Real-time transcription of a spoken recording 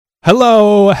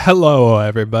Hello,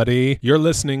 everybody. You're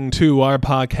listening to our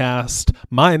podcast.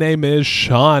 My name is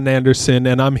Sean Anderson,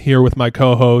 and I'm here with my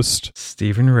co-host,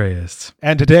 Stephen Reyes.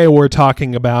 And today we're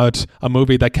talking about a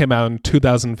movie that came out in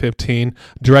 2015,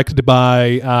 directed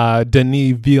by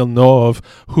Denis Villeneuve,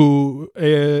 who,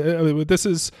 this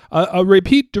is a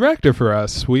repeat director for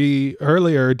us. We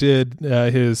earlier did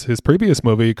his previous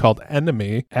movie called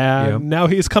Enemy, and now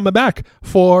he's coming back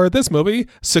for this movie,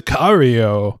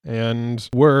 Sicario. And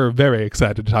we're very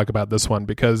excited to talk about this one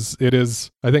because it is,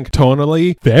 I think,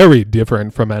 tonally very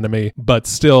different from Enemy, but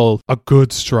still a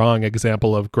good, strong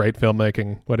example of great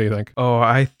filmmaking. What do you think? Oh,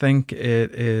 I think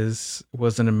it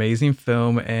was an amazing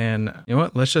film, and you know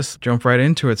what? Let's just jump right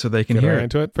into it so they can hear right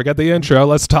into it. Forget the intro.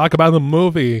 Let's talk about the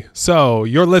movie. So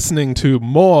you're listening to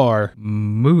More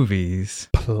Movies,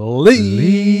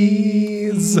 Please.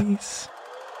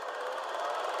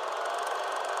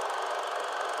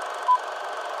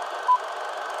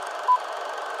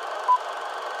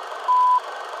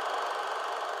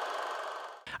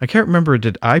 I can't remember,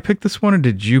 did I pick this one or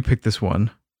did you pick this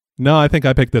one? No, I think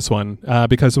I picked this one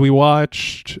because we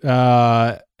watched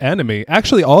Enemy.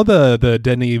 Actually, all the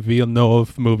Denis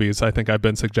Villeneuve movies I think I've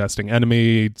been suggesting.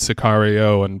 Enemy,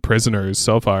 Sicario, and Prisoners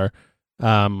so far.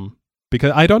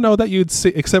 Because I don't know that you'd see,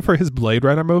 except for his Blade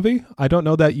Runner movie, I don't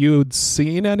know that you'd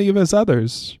seen any of his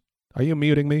others. Are you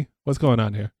muting me? What's going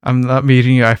on here? I'm not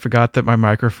muting you. I forgot that my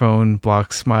microphone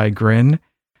blocks my grin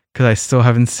because I still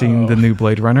haven't seen the new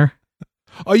Blade Runner.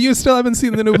 Oh, you still haven't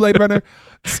seen the new Blade Runner?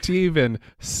 Steven,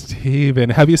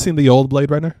 have you seen the old Blade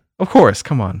Runner? Of course,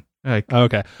 come on.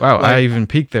 Okay. Wow, I even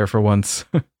peeked there for once.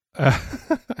 I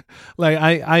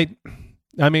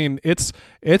mean, it's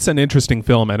an interesting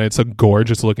film and it's a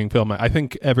gorgeous looking film. I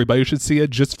think everybody should see it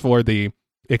just for the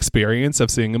experience of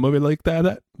seeing a movie like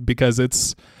that, because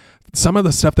it's some of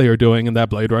the stuff they are doing in that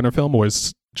Blade Runner film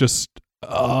was just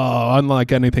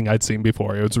unlike anything I'd seen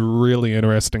before. It was really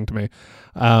interesting to me.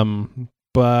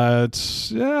 But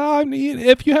I mean,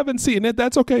 if you haven't seen it,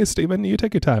 that's okay, Stephen. You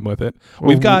take your time with it.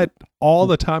 We've got all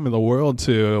the time in the world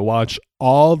to watch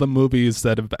all the movies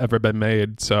that have ever been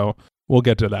made, so we'll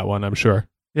get to that one, I'm sure.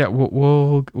 Yeah,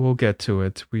 we'll get to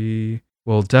it. We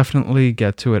will definitely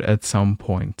get to it at some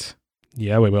point.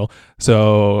 Yeah, we will.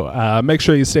 So make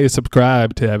sure you stay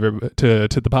subscribed to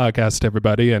the podcast,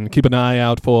 everybody, and keep an eye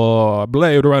out for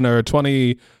Blade Runner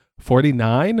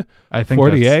 2049. I think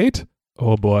 48.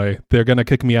 Oh boy, they're gonna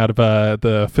kick me out of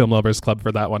the Film Lovers Club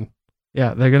for that one.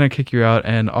 Yeah, they're gonna kick you out,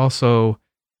 and also,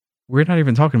 we're not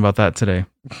even talking about that today.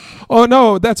 Oh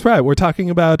no, that's right. We're talking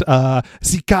about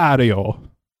Sicario.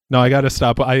 No, I gotta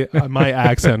stop. My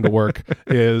accent work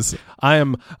is I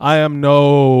am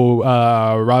no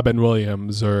Robin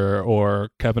Williams or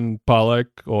Kevin Pollak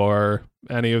or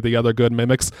any of the other good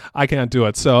mimics. I can't do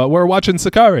it. So we're watching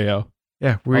Sicario.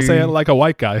 Yeah, I'll say it like a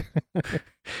white guy.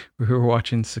 We were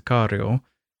watching Sicario,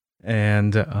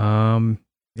 and that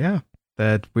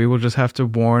we will just have to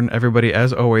warn everybody,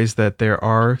 as always, that there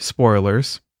are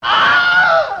spoilers.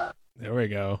 There we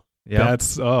go. Yeah,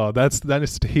 that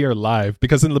is to hear live,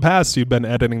 because in the past you've been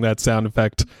editing that sound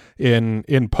effect in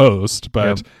post,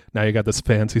 but now you got this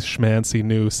fancy schmancy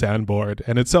new soundboard,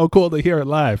 and it's so cool to hear it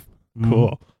live.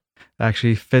 Cool.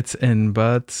 Actually fits in,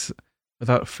 but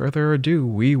without further ado,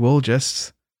 we will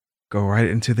just go right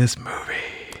into this movie.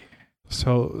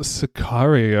 So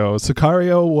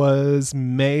Sicario was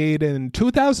made in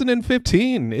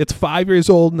 2015. It's 5 years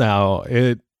old now.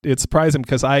 It's surprising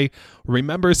because I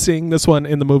remember seeing this one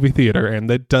in the movie theater,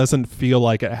 and it doesn't feel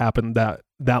like it happened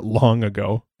that long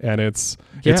ago. And it's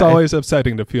always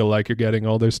upsetting to feel like you're getting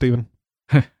older, Stephen.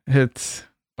 It's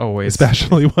always,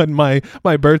 especially when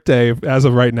my birthday, as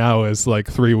of right now, is like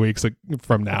 3 weeks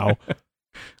from now.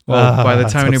 Well, by the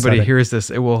time anybody hears this,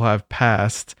 it will have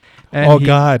passed. And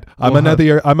God, I'm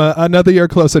another year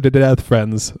closer to death,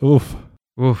 friends. Oof.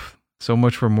 So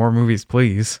much for more movies,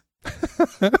 please.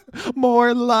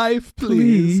 More life,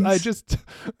 please.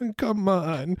 Come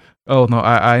on. Oh no,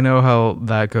 I know how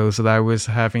that goes. So I was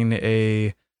having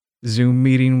a Zoom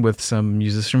meeting with some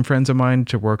musician friends of mine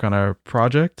to work on a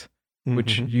project,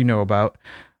 which you know about.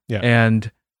 Yeah.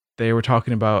 And they were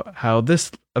talking about how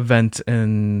this event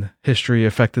in history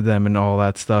affected them and all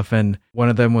that stuff. And one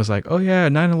of them was like, oh yeah,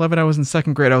 9/11, I was in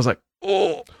second grade. I was like,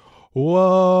 oh.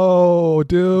 Whoa,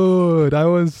 dude. I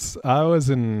was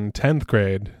in 10th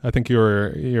grade. I think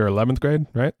you're 11th grade,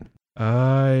 right?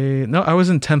 No, I was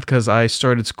in 10th because I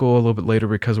started school a little bit later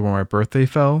because of where my birthday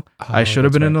fell. I should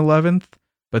have been in 11th,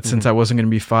 but since I wasn't going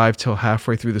to be 5 till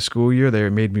halfway through the school year, they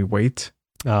made me wait.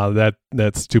 That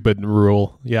stupid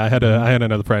rule. Yeah, I had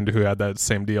another friend who had that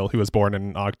same deal. He was born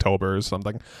in October or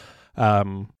something.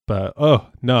 But oh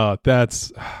no,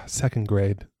 that's second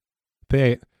grade.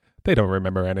 They don't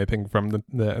remember anything from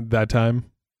that time.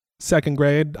 Second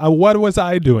grade. What was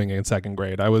I doing in second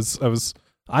grade? I was.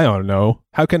 I don't know.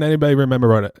 How can anybody remember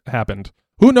what happened?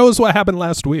 Who knows what happened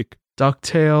last week?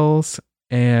 DuckTales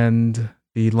and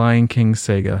the Lion King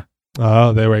Sega.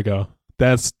 Oh, there we go.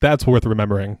 That's worth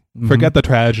remembering. Mm-hmm. Forget the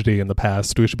tragedy in the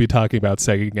past. We should be talking about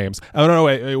Sega games. Oh no,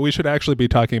 wait. We should actually be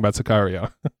talking about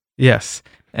Sicario. Yes,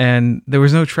 and there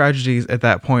was no tragedies at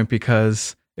that point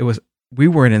because we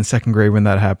weren't in second grade when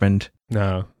that happened.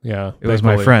 No, yeah, it was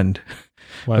my friend.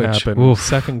 What happened? Oof.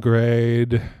 Second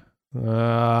grade.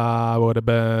 Would have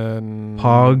been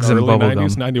Pogs and Bubblegum.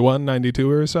 90s, 91,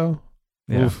 92 or so.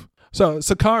 Yeah. Oof. So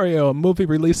Sicario, a movie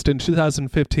released in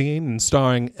 2015 and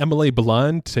starring Emily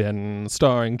Blunt and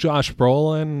starring Josh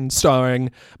Brolin,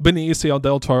 starring Benicio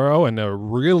del Toro in a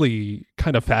really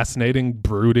kind of fascinating,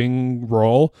 brooding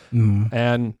role.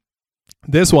 And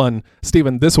this one,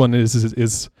 Stephen,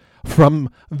 is from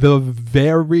the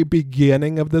very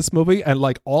beginning of this movie and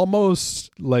like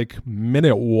almost like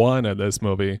minute 1 of this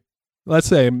movie. Let's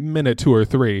say minute 2 or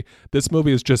 3. This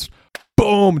movie is just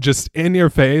boom, just in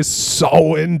your face,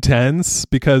 so intense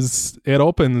because it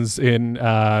opens in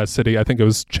city. I think it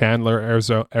was Chandler,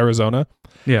 Arizona.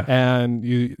 Yeah, and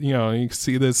you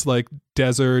see this like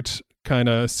desert kind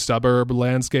of suburb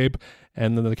landscape,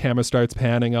 and then the camera starts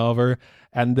panning over,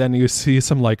 and then you see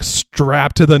some like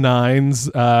strapped to the nines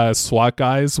SWAT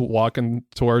guys walking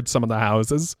towards some of the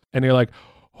houses, and you're like,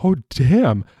 oh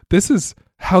damn, this is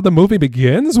how the movie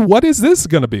begins? What is this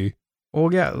gonna be?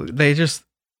 Well, yeah, they just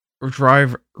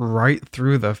drive right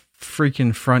through the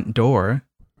freaking front door.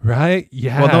 Right?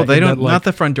 Yeah. Well, no, they don't. Not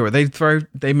the front door.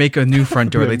 They make a new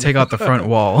front door. They take out the front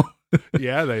wall.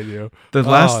 Yeah, they do. The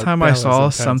last time I saw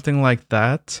something like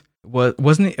that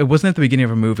wasn't at the beginning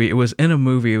of a movie. It was in a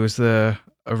movie. It was the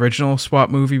original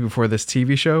SWAT movie before this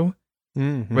TV show,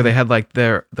 where they had like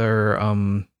their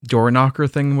door knocker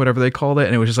thing, whatever they called it,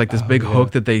 and it was just like this big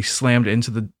hook that they slammed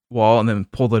into the wall and then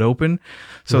pulled it open.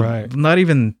 So not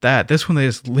even that. This one they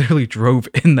just literally drove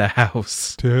in the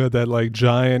house. Dude, that like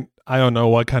giant, I don't know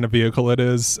what kind of vehicle it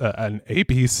is, an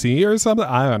APC or something.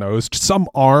 I don't know. It's just some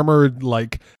armored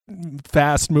like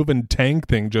fast moving tank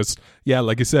thing. Just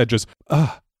like you said, just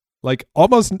like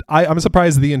almost. I'm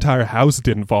surprised the entire house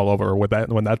didn't fall over with that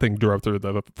when that thing drove through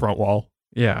the front wall.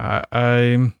 Yeah,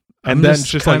 and then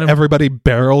just like everybody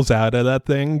barrels out of that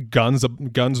thing, guns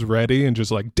ready, and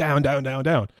just like down.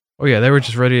 Oh yeah, they were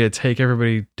just ready to take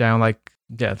everybody down. Like,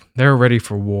 yeah, they were ready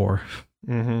for war.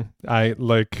 Mm-hmm. I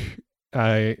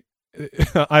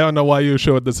don't know why you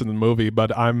showed this in the movie,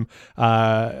 but I'm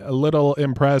a little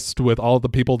impressed with all the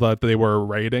people that they were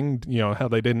raiding. You know, how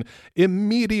they didn't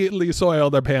immediately soil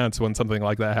their pants when something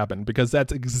like that happened, because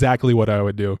that's exactly what I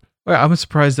would do. Well, I'm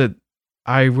surprised that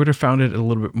I would have found it a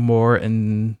little bit more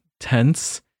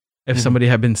intense if somebody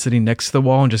had been sitting next to the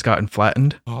wall and just gotten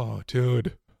flattened. Oh,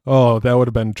 dude. Oh, that would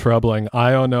have been troubling. I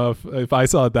don't know if I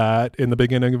saw that in the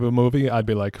beginning of a movie, I'd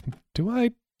be like, do I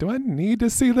need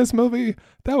to see this movie?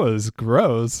 That was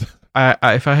gross.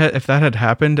 If that had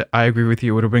happened, I agree with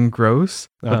you. It would have been gross,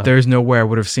 but there's no way I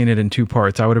would have seen it in 2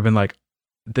 parts. I would have been like,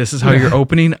 this is how you're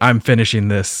opening. I'm finishing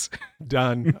this.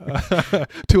 Done.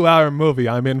 2-hour movie.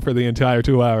 I'm in for the entire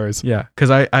 2 hours. Yeah,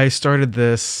 because I started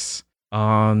this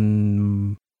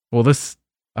on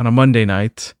a Monday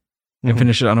night and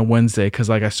finished it on a Wednesday, because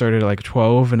like I started at like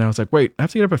 12 and I was like, wait, I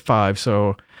have to get up at 5.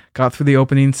 So got through the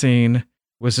opening scene,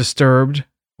 was disturbed,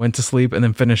 went to sleep, and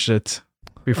then finished it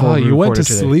before we you went to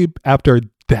today. Sleep after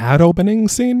that opening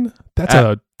scene? That's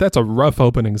a rough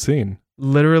opening scene.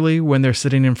 Literally, when they're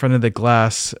sitting in front of the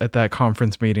glass at that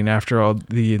conference meeting after all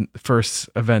the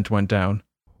first event went down.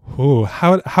 Ooh,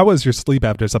 how was your sleep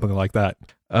after something like that?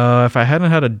 If I hadn't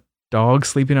had a dog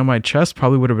sleeping on my chest,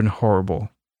 probably would have been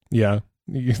horrible. Yeah,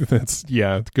 it's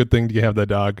good thing you have the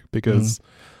dog, because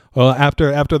well,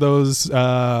 after those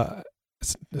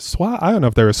SWAT, I don't know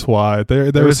if they were SWAT.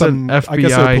 There was some an FBI, I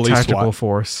guess police tactical SWAT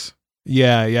force.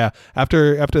 Yeah.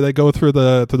 After they go through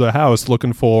the house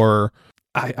looking for,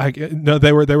 no,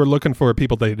 they were looking for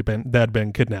people that had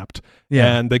been kidnapped.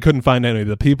 Yeah, and they couldn't find any of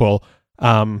the people.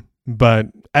 But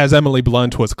as Emily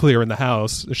Blunt was clear in the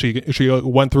house, she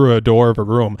went through a door of a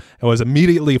room and was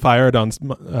immediately fired on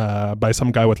by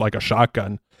some guy with like a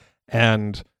shotgun,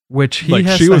 and which he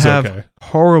has to have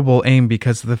horrible aim,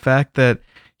 because of the fact that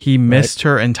he missed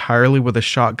her entirely with a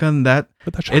shotgun.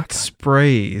 It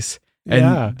sprays,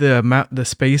 and the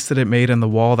space that it made on the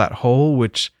wall, that hole,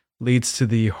 which leads to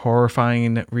the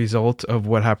horrifying result of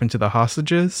what happened to the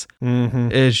hostages,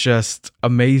 is just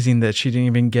amazing that she didn't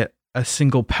even get a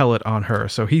single pellet on her.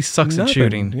 So he sucks at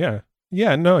shooting. Yeah.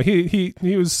 Yeah, no, he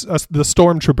was the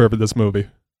stormtrooper for this movie.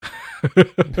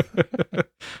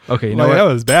 Okay, you know what? That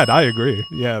was bad. I agree.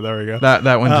 Yeah, there we go.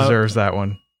 That one deserves that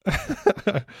one.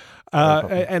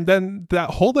 And then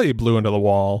that hole that he blew into the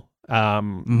wall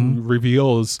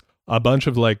reveals a bunch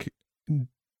of like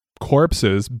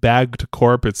corpses, bagged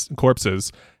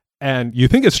corpses, and you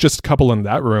think it's just a couple in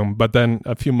that room, but then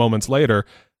a few moments later,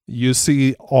 you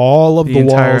see all of the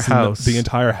walls in the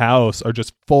entire house are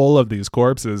just full of these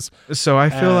corpses. So I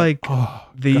feel like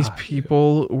these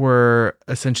people were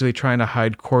essentially trying to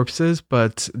hide corpses,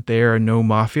 but they are no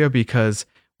mafia, because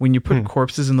when you put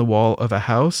corpses in the wall of a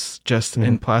house just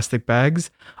in plastic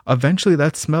bags, eventually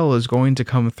that smell is going to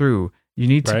come through. You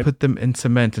need to put them in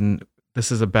cement, and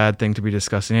this is a bad thing to be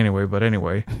discussing anyway, but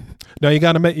anyway. No, you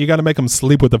gotta make them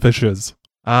sleep with the fishes.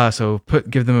 So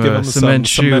give them a cement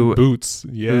shoe, boots,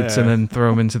 and then throw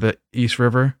them into the East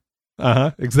River.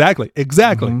 Exactly.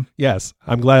 Yes,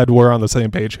 I'm glad we're on the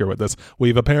same page here with this.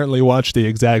 We've apparently watched the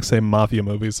exact same mafia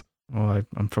movies. Well,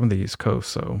 I'm from the East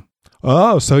Coast, so.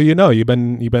 Oh, so you've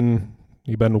been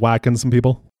whacking some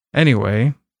people.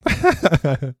 Anyway.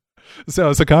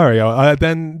 So Sicario,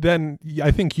 then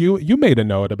I think you made a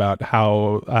note about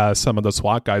how some of the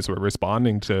SWAT guys were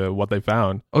responding to what they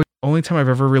found. Oh, only time I've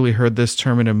ever really heard this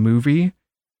term in a movie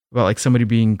about like somebody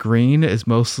being green is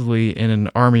mostly in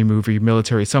an army movie,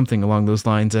 military, something along those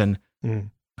lines, and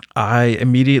I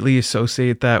immediately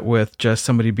associate that with just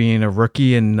somebody being a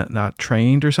rookie and not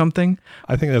trained or something.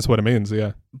 I think that's what it means,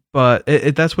 yeah. But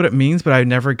that's what it means, but I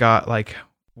never got like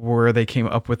where they came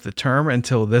up with the term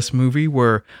until this movie,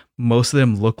 where most of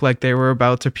them look like they were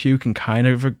about to puke and kind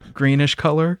of a greenish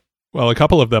color. Well, a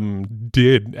couple of them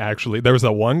did actually. There was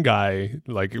that one guy,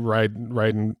 like right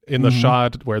in the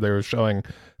shot where they were showing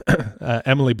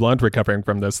Emily Blunt recovering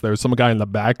from this. There was some guy in the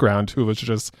background who was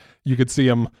just, you could see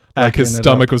him, like his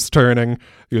stomach was turning,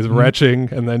 he was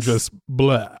retching, and then just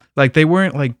blah. Like they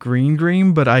weren't like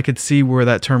green, but I could see where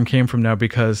that term came from now,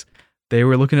 because they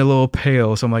were looking a little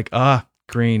pale. So I'm like,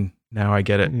 green. Now I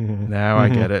get it. Now I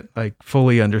get it. Like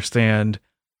fully understand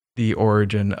the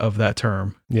origin of that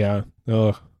term. Yeah.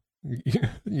 Ugh.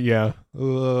 Yeah. It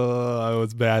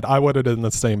was bad. I would have done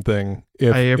the same thing.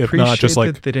 I appreciate not just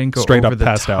like that they didn't go straight over the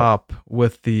top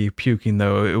with the puking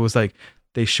though. It was like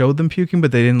they showed them puking,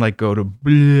 but they didn't like go to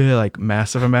like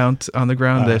massive amount on the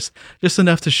ground. This just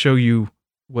enough to show you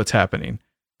what's happening.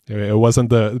 It wasn't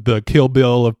the Kill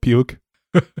Bill of puke.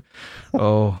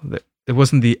 It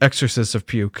wasn't the Exorcist of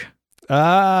puke.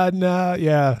 No,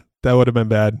 yeah, that would have been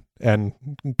bad and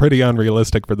pretty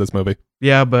unrealistic for this movie.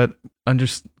 Yeah, but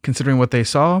considering what they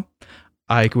saw,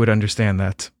 I would understand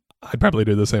that. I'd probably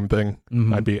do the same thing.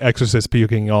 I'd be Exorcist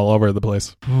puking all over the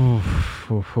place.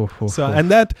 So,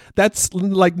 and that's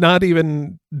like not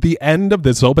even the end of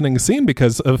this opening scene,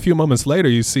 because a few moments later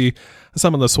you see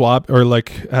some of the SWAT or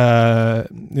like it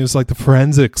was like the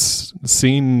forensics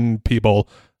scene people.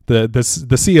 The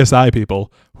CSI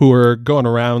people who are going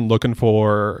around looking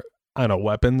for, I don't know,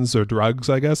 weapons or drugs,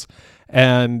 I guess.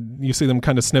 And you see them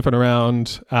kind of sniffing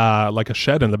around like a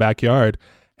shed in the backyard,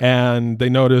 and they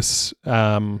notice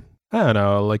I don't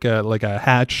know, like a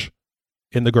hatch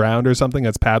in the ground or something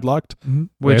that's padlocked.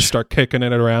 They start kicking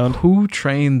it around. Who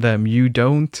trained them? You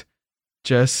don't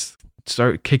just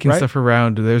start kicking stuff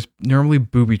around. There's normally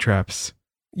booby traps.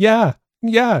 Yeah.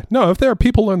 No, if there are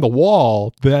people in the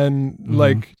wall, then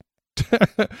like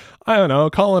I don't know,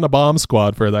 call in a bomb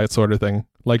squad for that sort of thing.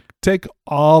 Like, take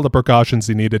all the precautions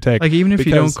you need to take. Like, even if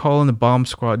you don't call in the bomb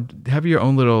squad, have your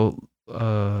own little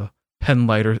pen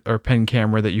light or pen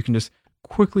camera that you can just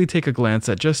quickly take a glance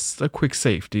at, just a quick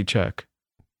safety check.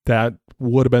 That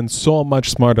would have been so much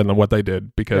smarter than what they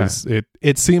did, because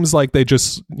it seems like they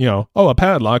just, a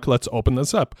padlock, let's open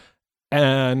this up.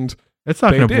 And it's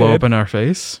not going to blow up in our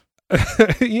face.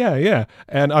 Yeah.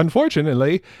 And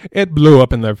unfortunately, it blew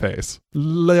up in their face.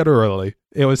 Literally.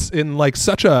 It was in like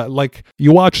such a, like,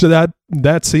 you watch that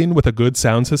scene with a good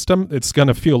sound system, it's going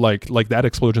to feel like that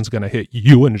explosion's going to hit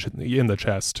you in the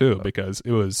chest too, because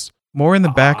it was more in the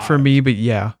back for me, but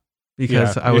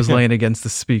because I was laying against the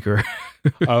speaker.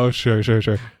 Oh, sure.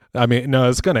 I mean, no,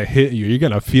 it's going to hit you. You're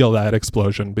going to feel that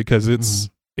explosion, because it's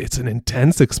an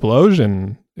intense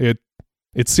explosion. It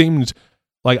seemed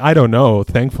like, I don't know,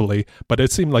 thankfully, but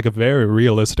it seemed like a very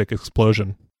realistic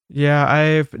explosion. Yeah,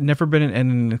 I've never been in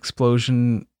an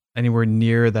explosion anywhere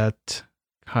near that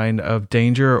kind of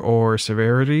danger or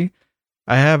severity.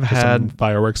 I have had some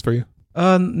fireworks for you.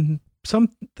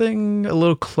 Something a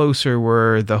little closer,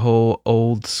 where the whole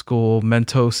old school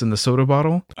Mentos in the soda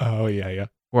bottle. Oh yeah.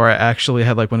 Where I actually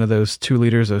had like one of those 2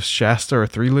 liters of Shasta or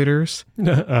 3 liters,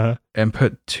 and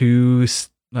put 2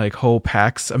 like whole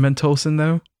packs of Mentos in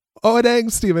there. oh dang,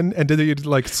 Steven. And did you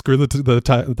like screw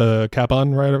the cap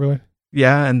on right away?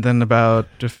 Yeah, and then about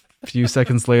a few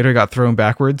seconds later, got thrown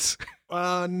backwards.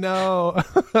 Oh no,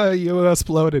 you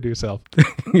exploded yourself.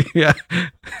 Yeah,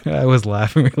 I was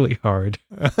laughing really hard.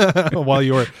 While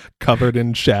you were covered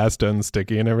in Shasta and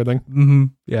sticky and everything. Mm-hmm.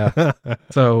 Yeah.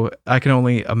 So I can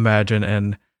only imagine,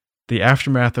 and the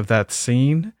aftermath of that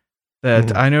scene,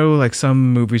 that I know like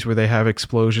some movies where they have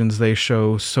explosions, they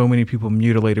show so many people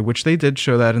mutilated, which they did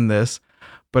show that in this,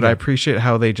 but I appreciate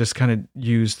how they just kind of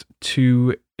used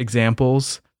two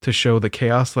examples to show the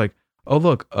chaos, like, oh,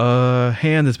 look, a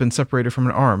hand has been separated from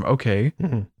an arm. Okay.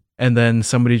 Mm-hmm. And then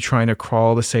somebody trying to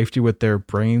crawl to safety with their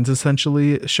brains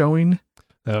essentially showing.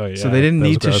 Oh, yeah. So they didn't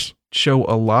need to show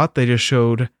a lot. They just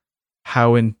showed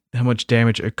how much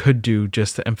damage it could do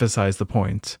just to emphasize the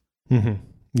point. Mm-hmm.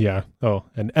 Yeah. Oh,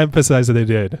 and emphasize that they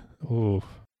did. Oh,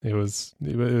 it was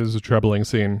a troubling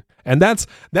scene. And that's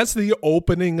the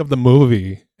opening of the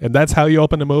movie. And that's how you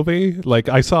open a movie. Like,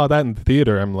 I saw that in the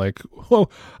theater. I'm like, oh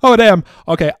damn.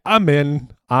 Okay, I'm in.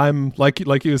 I'm like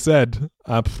you said,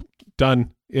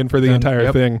 done. In for the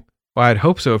entire thing. Well, I'd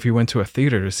hope so if you went to a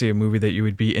theater to see a movie that you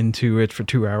would be into it for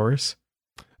 2 hours.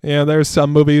 Yeah, there's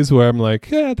some movies where I'm like,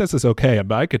 yeah, this is okay,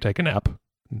 but I could take a nap.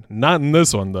 Not in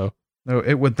this one, though. No,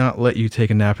 it would not let you take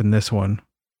a nap in this one.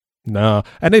 No.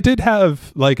 And it did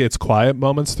have, like, its quiet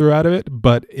moments throughout it,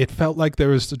 but it felt like there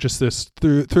was just this,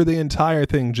 through the entire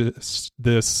thing, just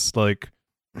this, like,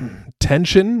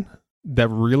 tension that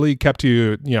really kept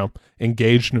you,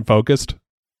 engaged and focused.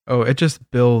 Oh, it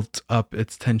just built up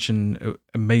its tension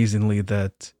amazingly.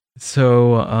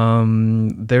 So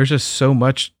there's just so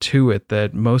much to it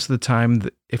that most of the time,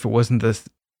 if it wasn't the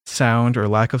sound or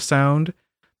lack of sound,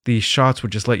 the shots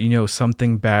would just let you know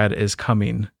something bad is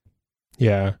coming.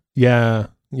 Yeah.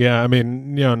 I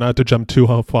mean, not to jump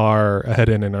too far ahead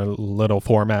in our little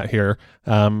format here,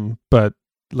 but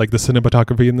like the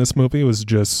cinematography in this movie was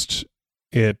just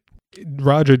it.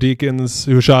 Roger Deakins,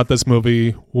 who shot this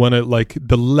movie,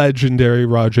 the legendary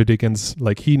Roger Deakins,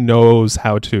 like, he knows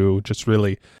how to just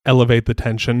really elevate the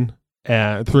tension,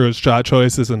 and through his shot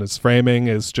choices and his framing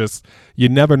is just, you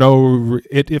never know.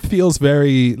 It feels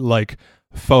very like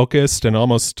focused and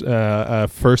almost a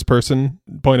first person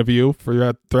point of view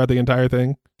throughout the entire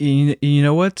thing. You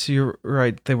know what? You're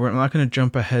right. I'm not going to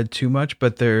jump ahead too much,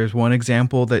 but there's one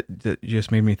example that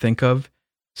just made me think of.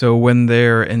 So when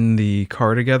they're in the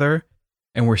car together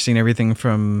and we're seeing everything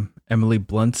from Emily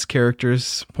Blunt's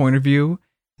character's point of view,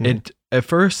 at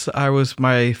first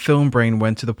my film brain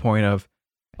went to the point of,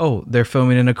 oh, they're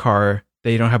filming in a car.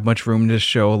 They don't have much room to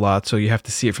show a lot, so you have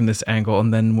to see it from this angle.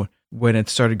 And then when it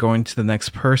started going to the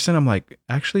next person, I'm like,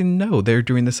 actually, no, they're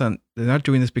not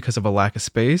doing this because of a lack of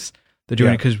space. They're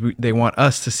doing it because they want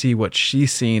us to see what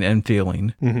she's seeing and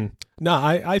feeling. Mm-hmm. No,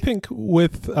 I think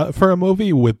for a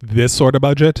movie with this sort of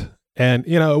budget, and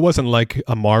it wasn't like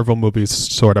a Marvel movie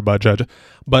sort of budget,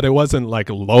 but it wasn't like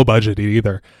low budget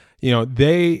either.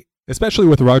 They, especially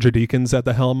with Roger Deakins at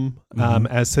the helm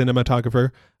as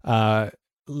cinematographer,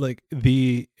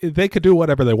 they could do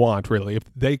whatever they want. Really, if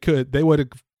they would have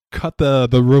cut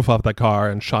the roof off the car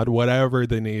and shot wherever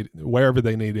they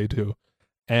needed to,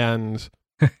 and.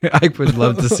 I would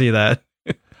love to see that.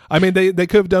 I mean, they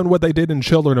could have done what they did in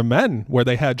Children of Men, where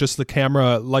they had just the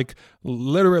camera like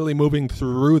literally moving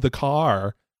through the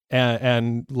car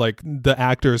and like the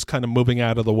actors kind of moving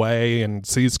out of the way and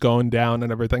seats going down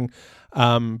and everything.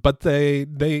 But they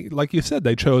like you said,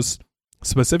 they chose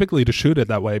specifically to shoot it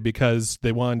that way because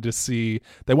they wanted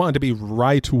to be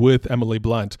right with Emily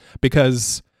Blunt,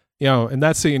 because in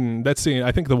that scene,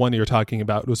 I think the one you're talking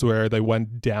about was where they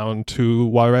went down to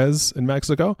Juarez in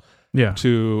Mexico,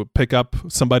 to pick up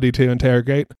somebody to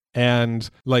interrogate, and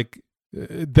like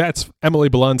that's Emily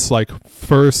Blunt's like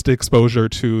first exposure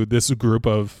to this group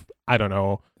of, I don't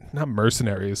know, not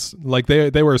mercenaries, like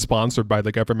they were sponsored by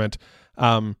the government.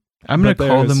 I'm gonna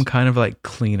call them kind of like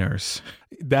cleaners.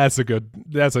 That's a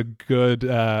good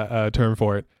term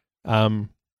for it.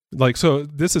 Like, so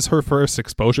this is her first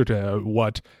exposure to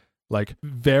what, like,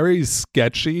 very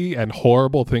sketchy and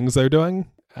horrible things they're doing.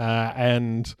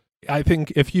 And I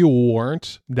think if you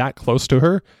weren't that close to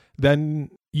her,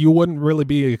 then you wouldn't really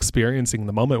be experiencing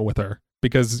the moment with her,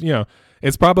 because,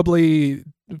 it's probably,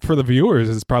 for the viewers,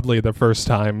 it's probably the first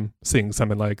time seeing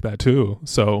something like that too.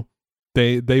 So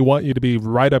they want you to be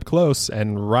right up close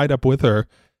and right up with her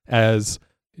as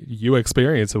you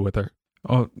experience it with her.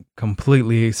 Oh,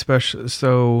 completely. Especially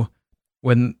so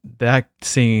when that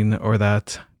scene or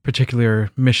that particular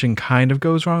mission kind of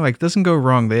goes wrong, like, it doesn't go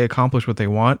wrong. They accomplish what they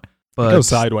want, but it goes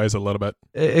sideways a little bit.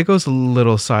 It goes a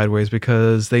little sideways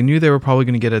because they knew they were probably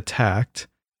going to get attacked.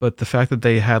 but the fact that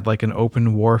they had like an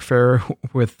open warfare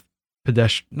with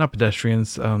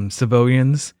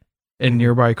civilians in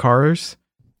nearby cars,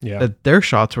 that their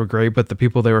shots were great, but the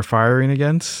people they were firing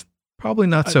against, probably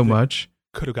not so much.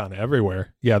 Could have gone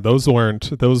everywhere. Yeah, those were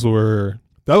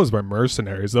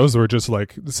mercenaries. Those were just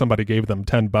like somebody gave them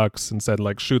 $10 and said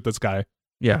like, shoot this guy.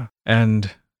 Yeah. And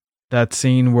that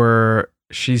scene where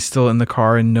she's still in the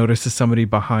car and notices somebody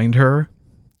behind her.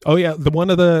 Oh yeah,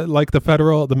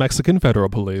 the Mexican federal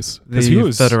police. Because he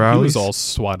was all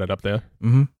swatted up there.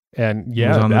 Mm-hmm. And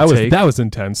yeah, that was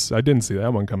intense. I didn't see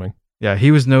that one coming. Yeah,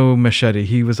 he was no machete.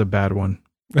 He was a bad one.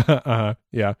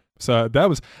 Yeah. So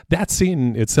that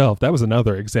scene itself, that was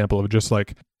another example of just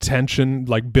like tension,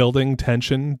 like building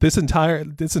tension. This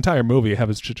entire movie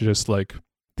has just like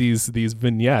these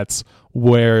vignettes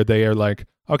where they are like,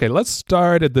 okay, let's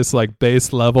start at this like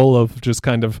base level of just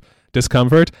kind of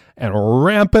discomfort and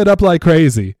ramp it up like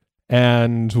crazy,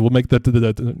 and we'll make we'll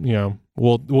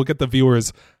get the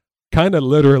viewers kind of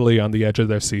literally on the edge of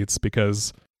their seats,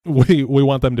 because we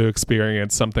want them to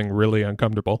experience something really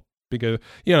uncomfortable. Because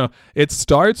it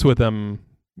starts with them,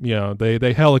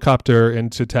 they helicopter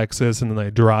into Texas and then they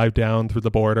drive down through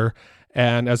the border,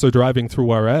 and as they're driving through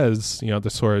Juarez, they're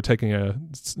sort of taking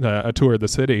a tour of the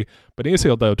city.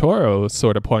 Benicio del Toro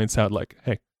sort of points out like,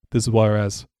 hey, this is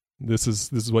Juarez. This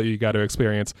is what you got to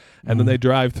experience. And then they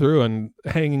drive through, and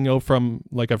hanging out from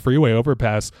like a freeway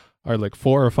overpass are like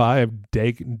 4 or 5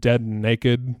 dead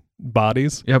naked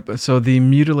bodies. Yep. So the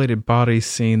mutilated body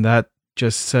scene, that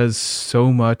just says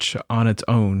so much on its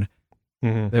own.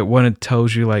 That when it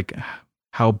tells you like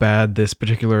how bad this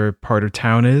particular part of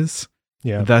town is,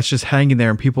 that's just hanging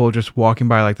there, and people are just walking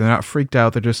by, like they're not freaked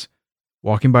out, they're just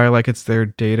walking by like it's their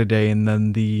day to day. And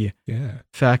then the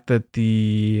fact that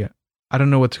I don't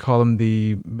know what to call them,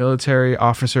 the military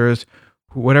officers,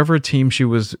 whatever team she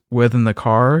was with in the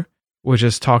car, was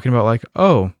just talking about like,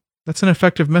 oh, that's an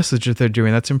effective message that they're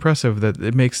doing. That's impressive. That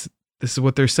it makes, this is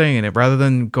what they're saying. It rather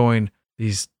than going,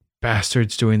 these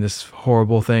bastards doing this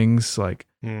horrible things, like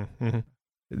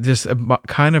just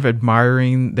kind of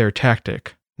admiring their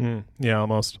tactic. Yeah,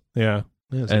 almost. Yeah.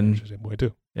 That's an interesting way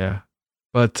too. Yeah.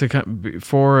 But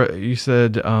before you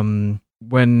said,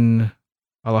 when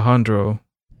Alejandro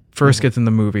first gets in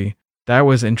the movie, that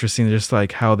was interesting, just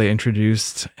like how they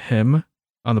introduced him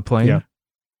on the plane. Yeah.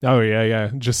 Oh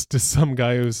yeah. Just some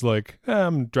guy who's like,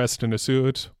 I'm dressed in a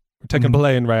suit, we're taking a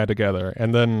plane ride together,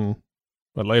 and then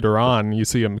later on you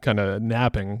see him kind of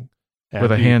napping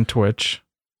with a hand twitch,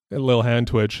 a little hand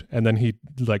twitch, and then he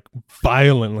like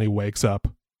violently wakes up.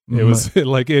 It was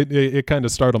like it kind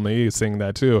of startled me seeing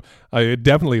that too. It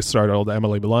definitely startled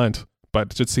Emily Blunt, but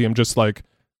to see him just like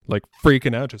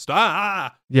freaking out, just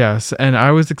Yes, and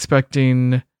I was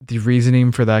expecting the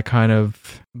reasoning for that kind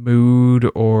of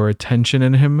mood or tension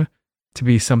in him to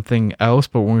be something else,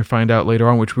 but when we find out later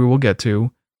on, which we will get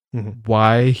to,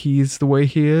 why he's the way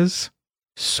he is,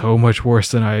 so much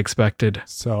worse than I expected.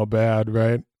 So bad,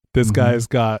 right? This guy's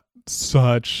got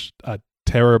such a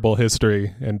terrible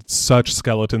history and such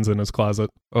skeletons in his closet.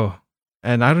 Oh,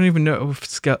 and I don't even know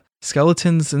if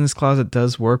skeletons in his closet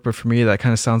does work, but for me that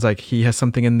kind of sounds like he has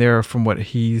something in there from what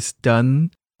he's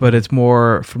done, but it's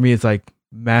more, for me, it's like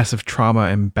massive trauma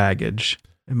and baggage,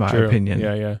 in my opinion.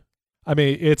 Yeah. I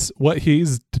mean, it's what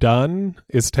he's done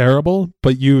is terrible,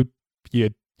 but you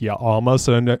almost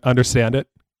understand it,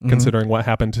 considering what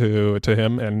happened to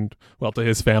him and, well, to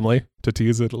his family, to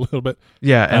tease it a little bit.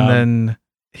 Yeah, and then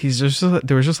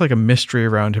there was just like a mystery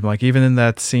around him. Like even in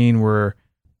that scene where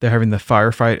they're having the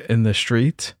firefight in the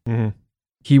street,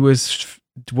 he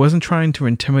wasn't trying to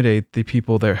intimidate the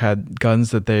people that had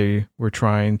guns that they were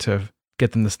trying to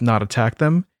get them to not attack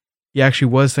them. He actually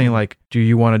was saying like, do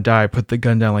you want to die? Put the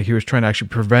gun down. Like he was trying to actually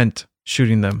prevent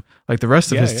shooting them. Like the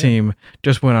rest of his team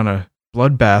just went on a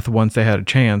bloodbath once they had a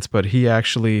chance, but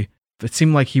it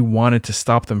seemed like he wanted to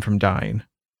stop them from dying.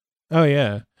 Oh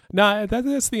yeah. No,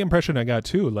 that's the impression I got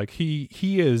too. Like he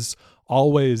is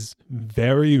always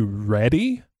very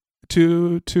ready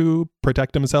to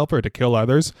protect himself or to kill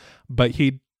others, but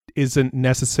he isn't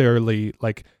necessarily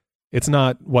like, it's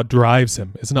not what drives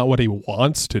him. It's not what he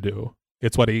wants to do.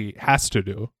 It's what he has to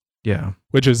do. Yeah.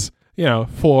 Which is,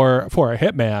 for a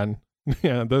hitman,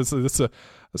 this is a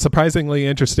surprisingly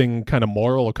interesting kind of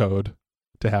moral code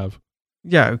to have.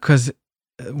 Yeah, because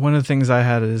one of the things I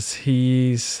had is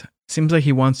seems like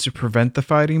he wants to prevent the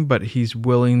fighting, but he's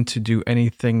willing to do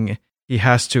anything he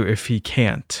has to if he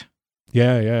can't.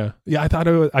 Yeah. I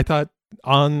thought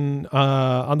on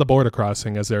the border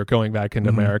crossing as they're going back into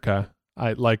America,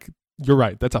 you're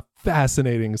right. That's a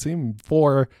fascinating scene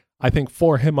for I think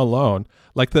for him alone,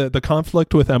 like the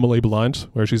conflict with Emily Blunt,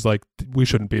 where she's like, we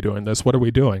shouldn't be doing this. What are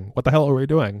we doing? What the hell are we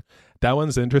doing? That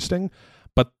one's interesting.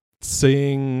 But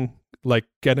seeing, like,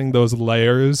 getting those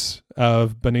layers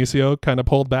of Benicio kind of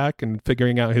pulled back and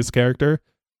figuring out his character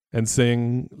and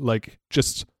seeing, like,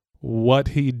 just what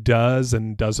he does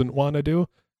and doesn't want to do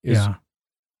is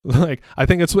like, I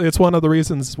think it's one of the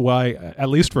reasons why, at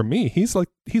least for me, he's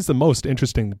the most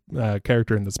interesting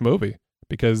character in this movie,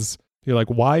 because you're like,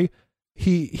 why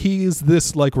he's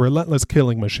this like relentless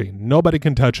killing machine. Nobody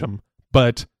can touch him,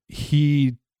 but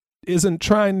he isn't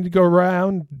trying to go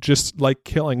around just like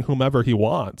killing whomever he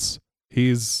wants.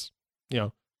 He's,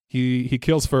 he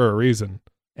kills for a reason,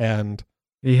 and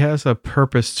he has a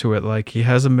purpose to it. Like, he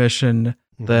has a mission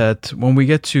that when we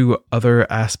get to other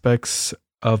aspects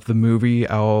of the movie,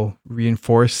 I'll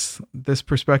reinforce this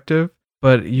perspective.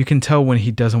 But you can tell when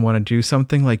he doesn't want to do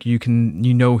something. Like,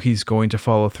 he's going to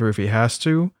follow through if he has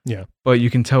to. Yeah. But you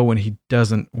can tell when he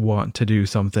doesn't want to do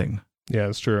something. Yeah,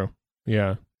 it's true.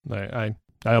 Yeah. I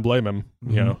don't blame him.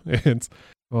 It's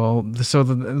well, so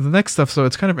the next stuff. So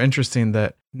it's kind of interesting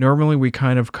that normally we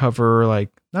kind of cover, like,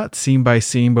 not scene by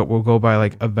scene, but we'll go by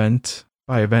like event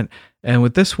by event. And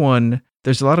with this one,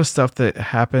 there's a lot of stuff that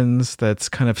happens that's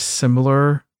kind of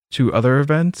similar to other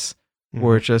events,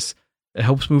 where it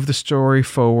helps move the story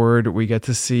forward. We get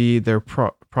to see their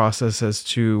process as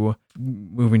to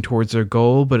moving towards their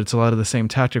goal, but it's a lot of the same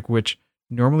tactic, which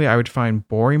normally I would find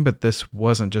boring, but this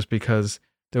wasn't, just because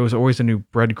there was always a new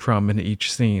breadcrumb in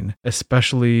each scene,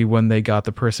 especially when they got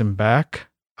the person back.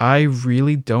 I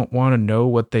really don't want to know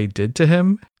what they did to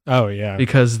him. Oh, yeah.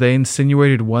 Because they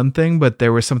insinuated one thing, but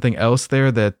there was something else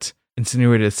there that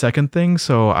insinuated a second thing.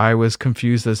 So I was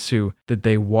confused as to, did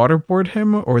they waterboard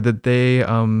him, or did they,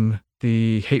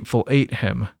 the Hateful Eight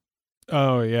him?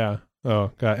 Oh, yeah.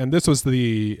 Oh, God. And this was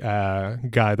the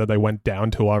guy that they went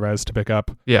down to Juarez to pick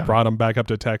up. Yeah. Brought him back up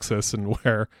to Texas, and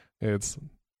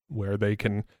where they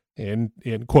can, in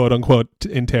quote unquote,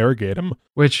 interrogate him.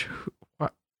 Which,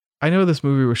 I know this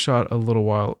movie was shot a little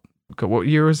while. What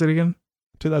year was it again?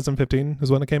 2015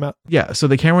 is when it came out. Yeah, so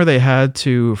the camera they had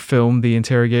to film the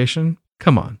interrogation,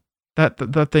 come on.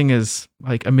 That thing is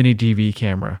like a mini DV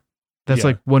camera. That's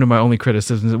like one of my only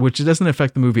criticisms, which doesn't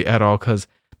affect the movie at all, because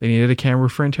they needed a camera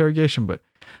for interrogation, but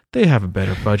they have a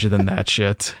better budget than that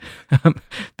shit.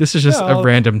 This is just a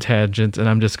random tangent, and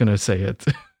I'm just going to say it.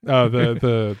 Oh,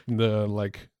 the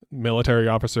like military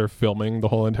officer filming the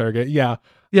whole interrogation. Yeah.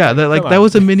 Yeah, that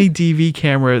was a mini DV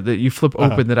camera that you flip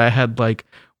open that I had, like,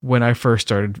 when I first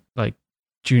started, like,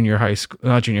 junior college.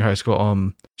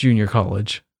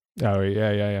 Oh,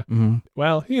 yeah. Mm-hmm.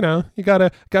 Well, you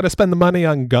gotta spend the money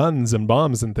on guns and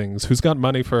bombs and things. Who's got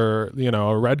money for,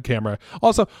 a red camera?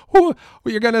 Also,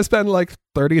 you're gonna spend like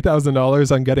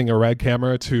 $30,000 on getting a red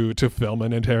camera to film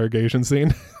an interrogation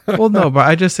scene? Well, no, but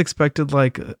I just expected,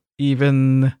 like,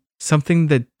 even something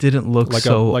that didn't look like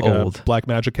so a old.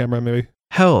 Blackmagic camera, maybe?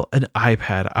 Hell, an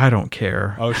iPad. I don't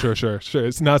care. Oh, sure.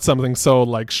 It's not something so,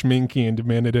 like, schminky and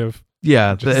diminutive.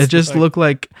 Yeah, it just looked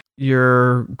like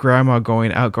your grandma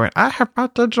going, I have my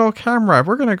digital camera.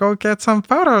 We're going to go get some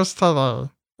photos today.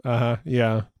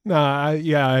 Yeah.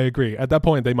 I agree. At that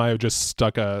point, they might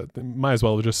as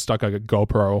well have just stuck a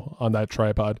GoPro on that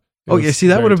tripod.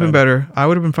 That would have been better. I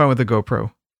would have been fine with the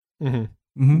GoPro.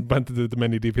 But the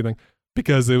mini DP thing,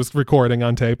 because it was recording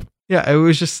on tape. Yeah, it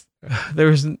was just, there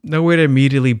was no way to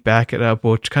immediately back it up,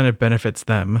 which kind of benefits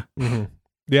them.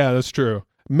 Yeah, that's true.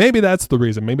 Maybe that's the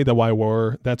reason. Maybe that's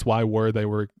why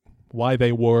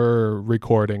they were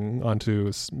recording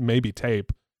onto maybe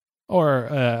tape or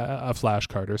a flash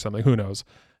card or something. Who knows?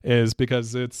 Is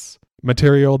because it's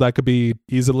material that could be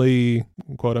easily,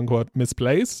 quote unquote,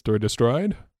 misplaced or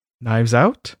destroyed. Knives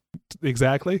Out?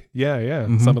 Exactly. Yeah.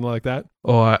 Something like that.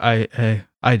 Oh,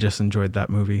 I just enjoyed that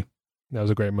movie. That was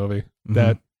a great movie.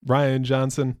 That Rian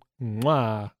Johnson,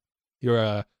 mwah, you're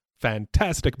a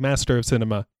fantastic master of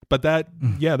cinema. But that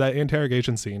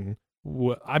interrogation scene,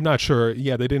 I'm not sure.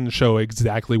 Yeah, they didn't show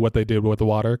exactly what they did with the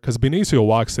water, because Benicio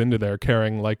walks into there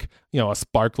carrying, like, a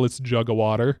sparklets jug of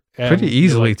water. Pretty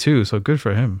easily, too, so good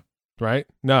for him. Right?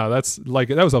 No, that's like,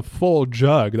 that was a full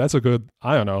jug. That's a good,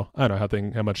 I don't know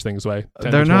how much things weigh.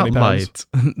 10 They're to 20 not pounds.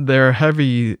 light. They're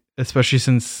heavy, especially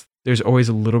since there's always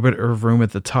a little bit of room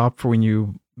at the top for when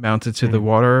you mount it to the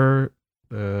water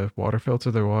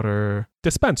filter, the water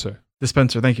dispenser.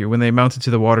 Thank you. When they mount it to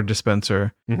the water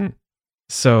dispenser.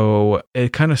 So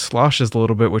it kind of sloshes a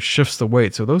little bit, which shifts the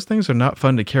weight. So those things are not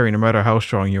fun to carry no matter how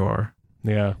strong you are.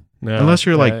 Yeah. No, unless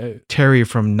you're like Terry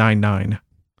from 9-9.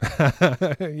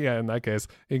 Yeah, in that case,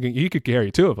 you could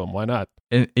carry two of them. Why not?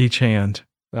 In each hand.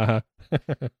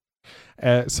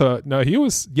 So no, he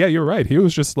was. Yeah, you're right. He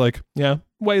was just like, yeah,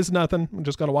 weighs nothing. I'm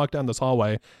just gonna walk down this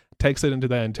hallway. Takes it into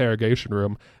that interrogation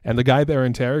room, and the guy they're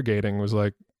interrogating was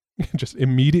like, just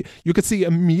immediate. You could see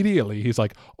immediately. He's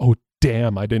like, oh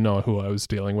damn, I didn't know who I was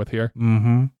dealing with here.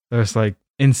 Mm-hmm. There's like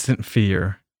instant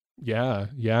fear.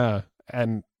 Yeah,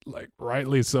 and like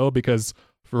rightly so, because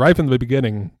right from the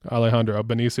beginning, Alejandro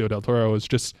Benicio del Toro was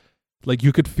just like,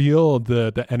 you could feel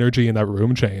the energy in that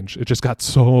room change. It just got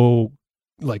so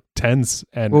like tense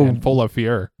and full of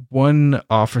fear. One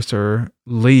officer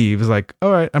leaves like,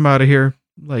 all right, I'm out of here.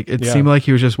 Like it seemed like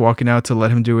he was just walking out to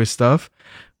let him do his stuff,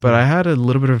 but I had a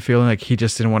little bit of a feeling like he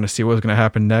just didn't want to see what was going to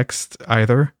happen next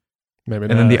either. Maybe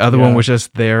and then the other one was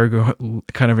just there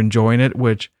kind of enjoying it,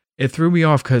 which it threw me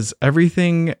off because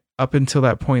everything up until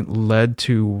that point led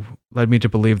me to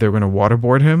believe they were going to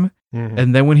waterboard him. Mm-hmm.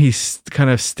 And then when he kind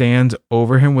of stands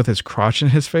over him with his crotch in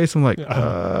his face, I'm like,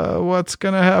 what's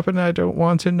going to happen? I don't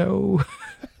want to know.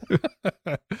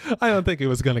 I don't think it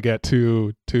was going to get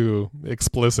too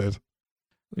explicit.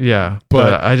 Yeah,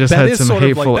 but I just had some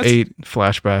Hateful Eight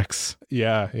flashbacks.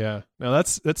 Yeah. Now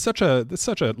that's such a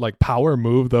like power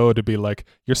move though, to be like,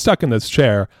 you're stuck in this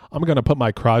chair. I'm gonna put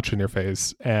my crotch in your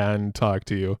face and talk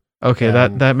to you. Okay,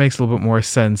 that makes a little bit more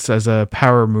sense as a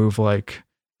power move. Like,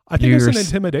 I think it's an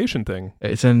intimidation thing.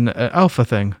 It's an alpha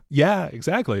thing. Yeah,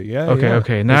 exactly. Yeah.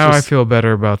 Okay. Now I feel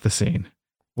better about the scene.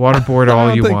 Waterboard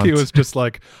all you want. I don't think he was just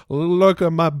like, look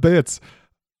at my bits.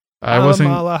 I'm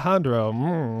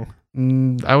Alejandro.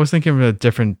 I was thinking of a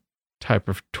different type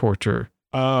of torture.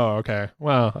 Oh, okay.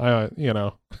 Well, that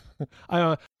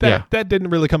didn't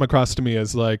really come across to me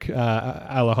as like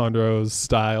Alejandro's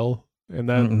style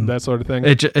and that sort of thing.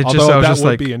 Although that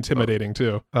would be intimidating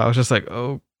too. I was just like,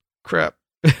 oh crap.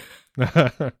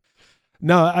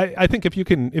 No, I think if you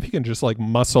can just like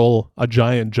muscle a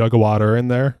giant jug of water in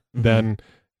there, then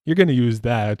you're going to use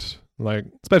that. Like,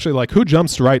 especially like, who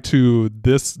jumps right to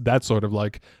that sort of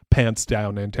like pants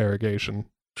down interrogation.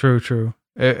 True.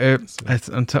 I'm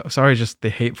sorry, just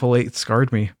the Hateful Eight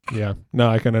scarred me. Yeah, no,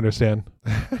 I can understand.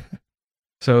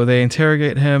 So they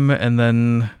interrogate him, and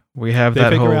then we have they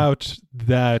figure out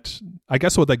that, I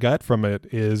guess what they got from it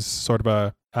is sort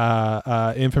of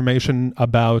a information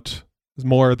about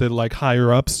more the like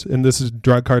higher ups in this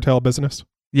drug cartel business.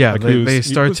 Yeah, like they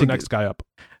start the next guy up.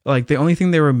 Like the only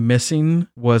thing they were missing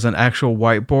was an actual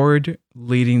whiteboard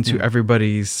leading to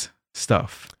everybody's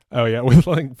stuff. Oh yeah, with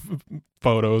like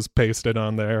photos pasted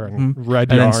on there and red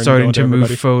yarn. And then starting to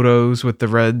move photos with the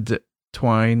red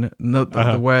twine,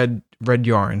 the red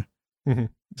yarn. Mm-hmm.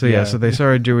 So so they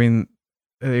started doing.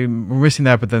 They were missing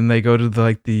that, but then they go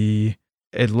to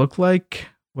it looked like,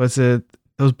 was it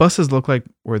those buses look like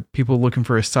were people looking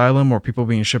for asylum or people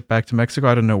being shipped back to Mexico?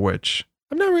 I don't know which.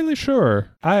 I'm not really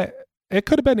sure. It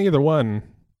could have been either one.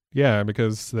 Yeah,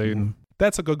 because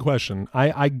that's a good question.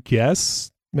 I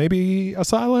guess maybe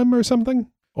asylum or something.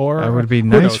 Or it would be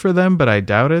nice for them, but I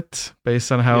doubt it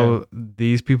based on how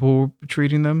these people were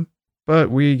treating them.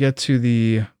 But we get to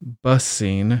the bus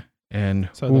scene and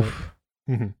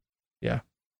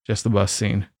just the bus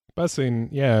scene. Bus scene,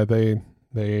 yeah,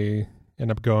 they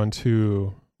end up going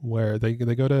to where they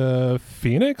go to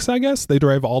Phoenix, I guess. They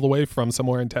drive all the way from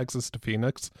somewhere in Texas to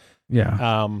Phoenix.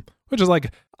 Yeah. Which is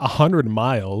like 100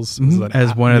 miles.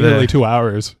 As one of nearly 2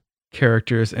 hours.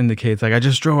 Characters indicates, like, I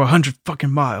just drove 100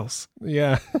 fucking miles.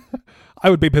 Yeah. I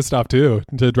would be pissed off too,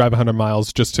 to drive 100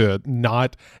 miles just to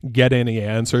not get any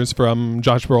answers from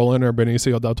Josh Brolin or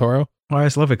Benicio del Toro. Well, I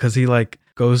just love it because he like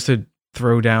goes to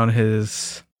throw down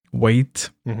his weight,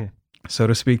 so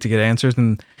to speak, to get answers,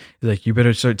 and he's like, you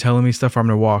better start telling me stuff or I'm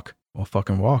gonna walk. Well,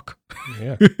 fucking walk.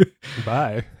 Yeah.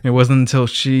 Bye. It wasn't until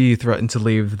she threatened to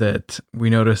leave that we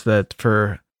noticed that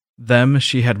for them,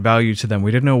 she had value to them.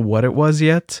 We didn't know what it was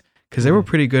yet, because they were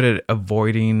pretty good at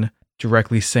avoiding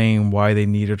directly saying why they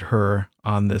needed her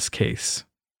on this case.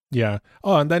 Yeah.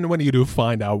 Oh, and then when you do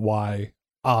find out why,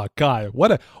 God,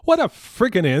 what a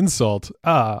freaking insult.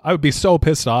 I would be so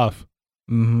pissed off.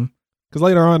 Mm-hmm. Because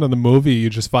later on in the movie, you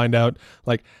just find out,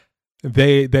 like,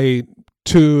 they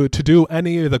to do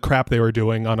any of the crap they were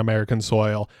doing on American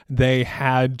soil, they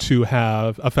had to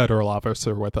have a federal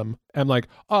officer with them. And like,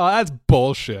 oh, that's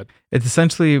bullshit. It's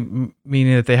essentially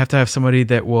meaning that they have to have somebody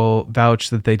that will vouch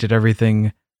that they did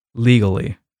everything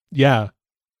legally. Yeah.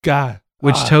 God.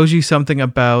 Which tells you something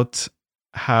about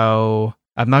how,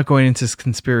 I'm not going into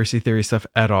conspiracy theory stuff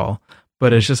at all,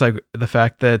 but it's just like the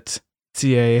fact that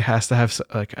CA has to have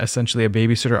like essentially a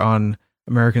babysitter on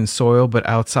American soil, but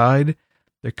outside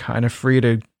they're kind of free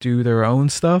to do their own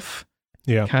stuff.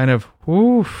 Yeah. Kind of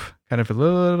a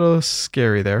little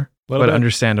scary there, but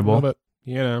understandable. But,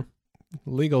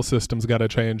 legal system's got to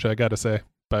change, I got to say.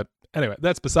 But Anyway,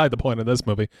 that's beside the point of this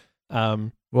movie.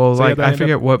 Well, so like I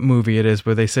forget what movie it is,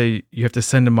 but they say you have to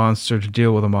send a monster to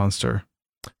deal with a monster.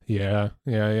 Yeah.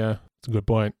 It's a good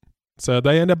point. So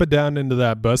they end up down into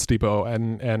that bus depot,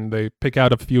 and they pick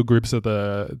out a few groups of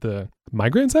the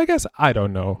migrants, I guess? I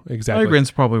don't know exactly.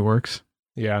 Migrants probably works.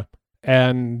 Yeah.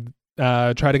 And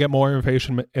try to get more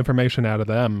information out of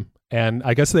them. And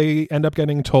I guess they end up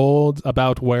getting told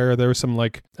about where there's some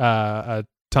like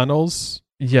tunnels.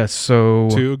 Yes, so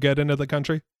to get into the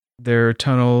country. There are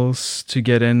tunnels to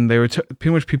get in. They were pretty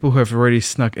much people who have already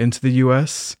snuck into the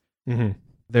U.S. Mm-hmm.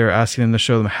 They're asking them to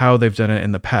show them how they've done it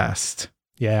in the past.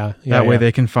 Yeah. That way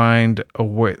they can find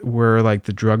where like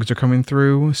the drugs are coming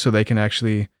through, so they can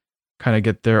actually kind of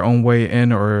get their own way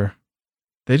in, or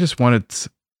they just wanted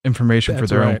information for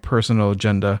their own personal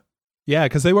agenda. Yeah,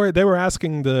 because they were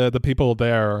asking the people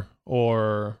there,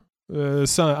 or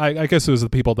I guess it was the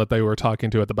people that they were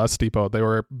talking to at the bus depot. They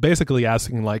were basically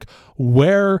asking like,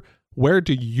 where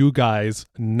do you guys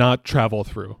not travel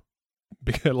through?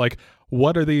 Because like,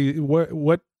 what are these? Where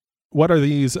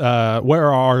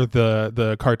are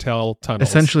the cartel tunnels?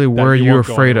 Essentially, where are you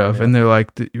afraid of? And they're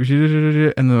like, oh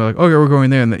yeah, we're going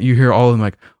there, and you hear all of them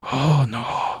like, oh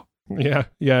no. Yeah.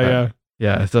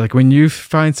 Yeah, it's like when you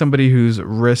find somebody who's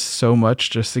risked so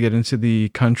much just to get into the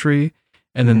country,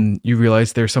 and then you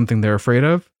realize there's something they're afraid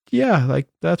of. Yeah, like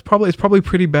it's probably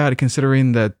pretty bad,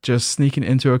 considering that just sneaking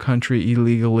into a country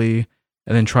illegally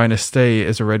and then trying to stay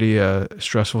is already a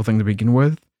stressful thing to begin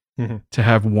with. Mm-hmm. To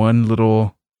have one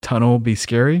little tunnel be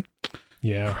scary,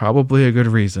 yeah, probably a good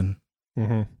reason.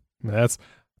 Mm-hmm.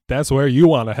 That's where you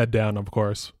want to head down, of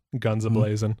course. Guns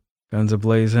a-blazing. Guns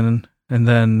a-blazing, and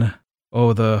then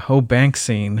the whole bank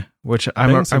scene, which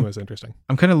was interesting.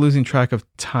 I'm kind of losing track of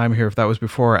time here. If that was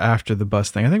before or after the bus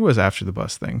thing, I think it was after the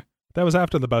bus thing. That was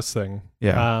after the bus thing.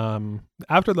 Yeah.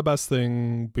 After the bus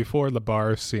thing, before the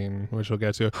bar scene, which we'll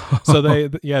get to. So they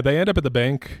end up at the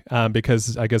bank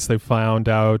because I guess they found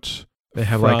out they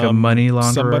have like a money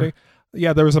launderer. Somebody.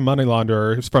 Yeah, there was a money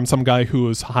launderer from some guy who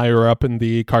was higher up in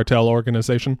the cartel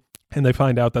organization. And they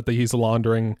find out that he's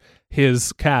laundering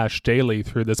his cash daily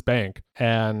through this bank.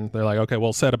 And they're like, okay,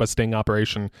 we'll set up a sting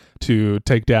operation to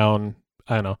take down,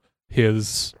 I don't know,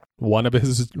 one of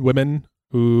his women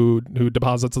who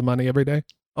deposits the money every day.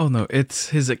 Oh, no, it's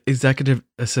his executive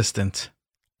assistant.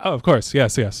 Oh, of course.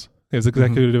 Yes. His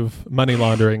executive money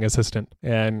laundering assistant.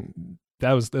 And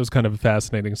that was kind of a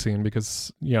fascinating scene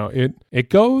because, it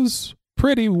goes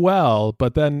pretty well,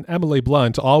 but then Emily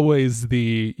Blunt, always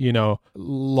the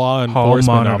law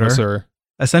enforcement officer,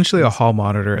 essentially a hall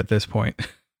monitor at this point.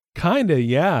 Kinda,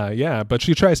 yeah. But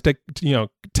she tries to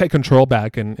take control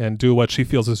back and do what she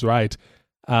feels is right.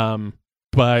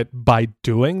 But by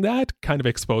doing that, kind of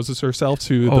exposes herself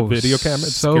to the video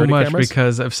cameras. So much cameras.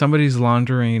 Because if somebody's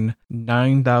laundering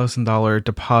 $9,000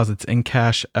 deposits in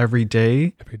cash every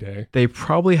day, they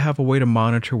probably have a way to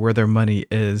monitor where their money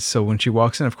is. So when she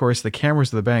walks in, of course, the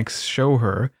cameras of the banks show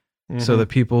her. Mm-hmm. So the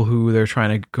people who they're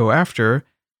trying to go after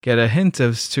get a hint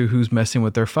as to who's messing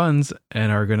with their funds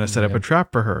and are going to set up a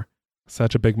trap for her.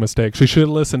 Such a big mistake. She should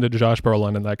listen to Josh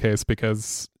Brolin in that case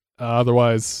because...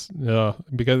 otherwise,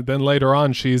 because then later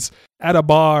on she's at a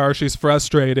bar, she's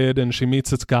frustrated, and she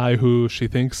meets this guy who she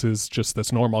thinks is just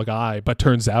this normal guy, but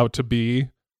turns out to be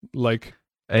like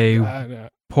a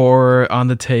poor on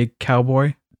the take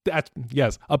cowboy. A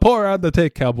poor on the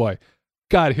take cowboy.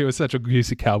 God, he was such a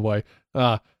greasy cowboy.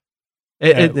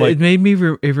 It made me.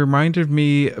 It reminded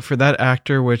me for that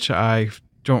actor, which I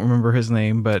don't remember his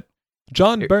name, but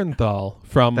John Bernthal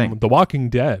from The Walking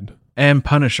Dead. And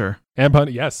Punisher.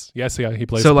 Yes, he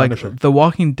plays Punisher. Like, The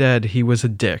Walking Dead, he was a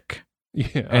dick.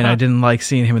 Yeah. And I didn't like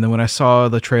seeing him. And then when I saw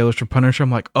the trailers for Punisher,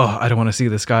 I'm like, oh, I don't want to see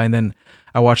this guy. And then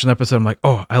I watched an episode, I'm like,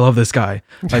 oh, I love this guy.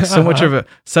 Like,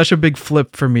 such a big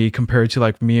flip for me compared to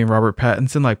like me and Robert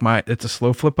Pattinson. Like, it's a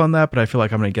slow flip on that, but I feel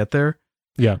like I'm going to get there.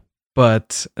 Yeah.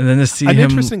 But, and then to see an him...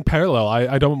 interesting parallel.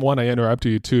 I don't want to interrupt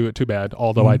you too bad,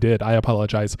 although I did. I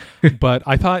apologize. But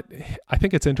I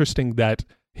think it's interesting that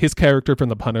his character from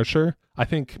The Punisher, I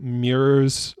think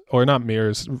is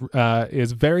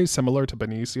very similar to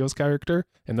Benicio's character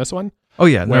in this one. Oh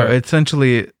yeah, no,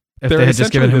 essentially, if they had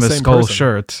just given him a skull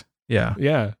shirt, yeah,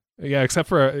 except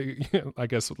for, I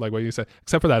guess, like what you said,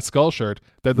 except for that skull shirt,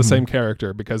 they're the same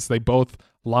character because they both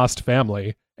lost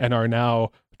family and are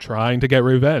now trying to get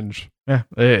revenge. Yeah,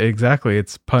 exactly.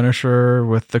 It's Punisher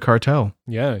with the cartel.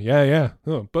 Yeah.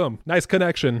 Oh, boom. Nice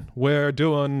connection. We're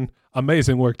doing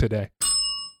amazing work today.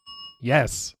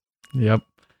 Yes. Yep.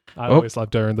 I always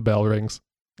love during the bell rings.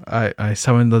 I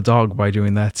summoned the dog by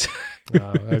doing that.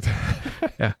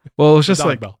 Yeah. Well, it was just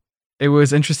like bell. It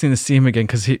was interesting to see him again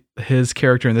because his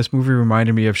character in this movie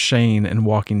reminded me of Shane in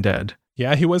Walking Dead.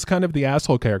 Yeah, he was kind of the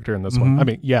asshole character in this one. I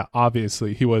mean, yeah,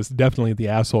 obviously, he was definitely the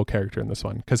asshole character in this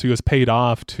one because he was paid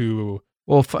off to...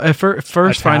 Well,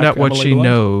 first find out what she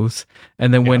knows,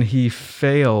 and then when he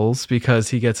fails because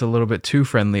he gets a little bit too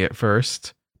friendly at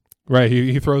first... Right,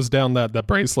 he throws down that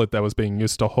bracelet that was being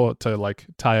used to like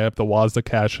tie up the wads of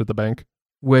cash at the bank.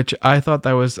 Which I thought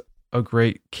that was a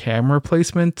great camera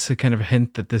placement to kind of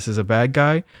hint that this is a bad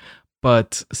guy.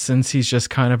 But since he's just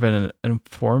kind of an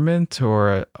informant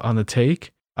or on the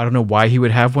take, I don't know why he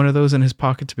would have one of those in his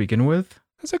pocket to begin with.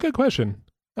 That's a good question.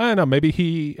 I don't know. Maybe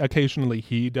he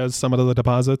does some of the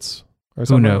deposits or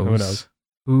something. Who knows?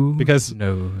 Who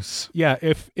knows? Yeah,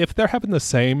 if they're having the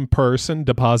same person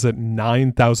deposit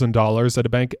 $9,000 at a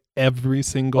bank every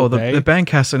single day. The bank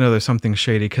has to know there's something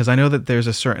shady because I know that there's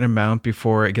a certain amount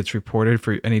before it gets reported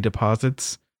for any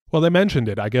deposits. Well, they mentioned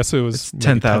it. I guess it was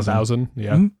 10,000.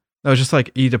 Yeah. Mm-hmm. No, it's just like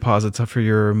e-deposits for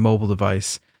your mobile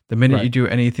device. The minute you do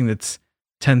anything that's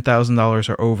 $10,000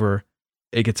 or over,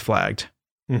 it gets flagged.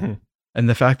 Mm-hmm. And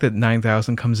the fact that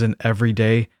 9,000 comes in every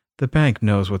day, the bank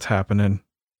knows what's happening.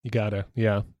 You gotta,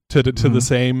 yeah. To the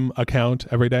same account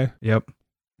every day? Yep.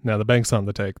 No, the bank's on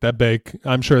the take. That bank,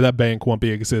 I'm sure that bank won't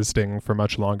be existing for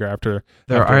much longer after.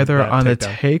 They're either on the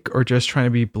take or just trying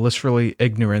to be blissfully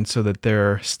ignorant so that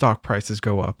their stock prices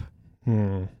go up.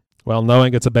 Well,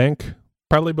 knowing it's a bank,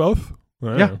 probably both.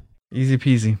 Yeah. Easy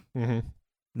peasy. Mm-hmm.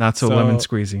 Not so lemon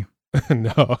squeezy.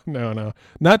 No.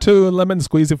 Not too lemon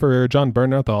squeezy for John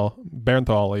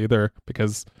Bernthal either,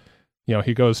 because, you know,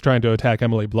 he goes trying to attack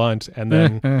Emily Blunt and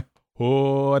then,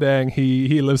 oh, dang,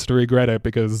 he lives to regret it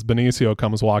because Benicio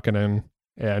comes walking in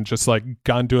and just like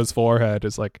gun to his forehead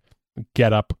is like,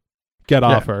 get up, get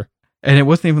off her. And it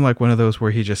wasn't even like one of those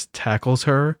where he just tackles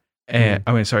her and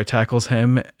tackles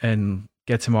him and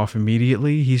gets him off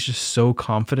immediately. He's just so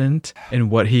confident in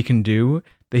what he can do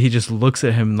that he just looks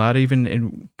at him, not even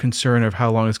in concern of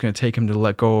how long it's going to take him to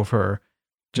let go of her.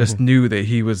 Just knew that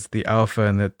he was the alpha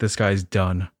and that this guy's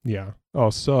done. Yeah. Oh,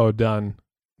 so done.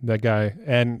 That guy.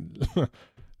 And,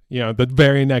 you know, the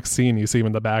very next scene, you see him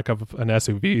in the back of an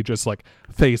SUV, just like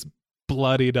face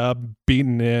bloodied up,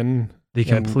 beaten in. The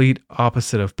complete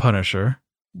opposite of Punisher.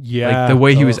 Yeah. Like the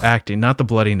way he was acting, not the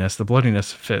bloodiness. The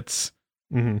bloodiness fits.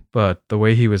 Mm-hmm. But the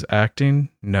way he was acting,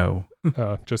 no.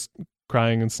 Just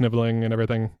crying and sniveling and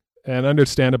everything. And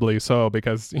understandably so,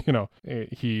 because, you know,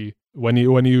 when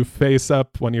you're face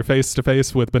to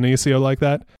face with Benicio like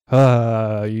that,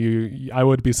 I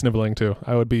would be sniveling too.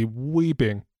 I would be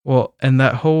weeping. Well, and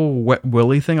that whole wet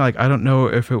willy thing, like, I don't know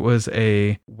if it was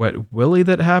a wet willy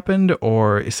that happened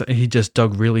or he just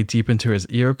dug really deep into his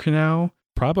ear canal.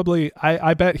 Probably,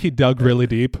 I bet he dug really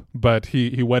deep, but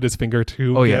he wet his finger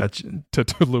too. To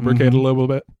lubricate a little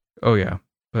bit. Oh yeah,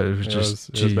 but it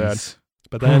was it was bad.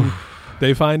 But then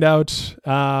they find out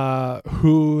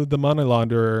who the money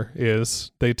launderer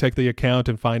is. They take the account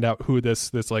and find out who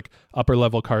this like upper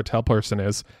level cartel person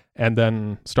is, and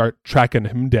then start tracking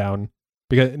him down.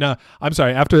 Because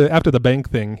after the bank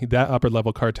thing, that upper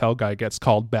level cartel guy gets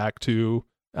called back to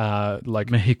like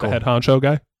Mexico. The head honcho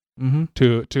guy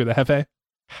to the Jefe.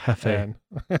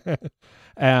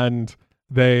 And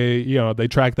they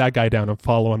track that guy down and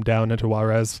follow him down into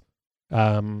Juarez.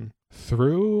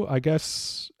 Through, I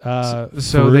guess,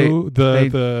 through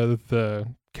the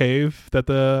cave that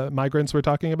the migrants were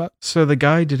talking about. So the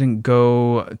guy didn't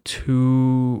go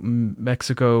to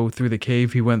Mexico through the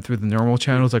cave. He went through the normal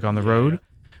channels, like on the road.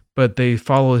 But they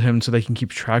followed him so they can keep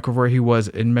track of where he was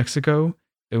in Mexico.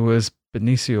 It was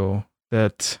Benicio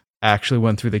that actually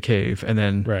went through the cave and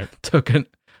then took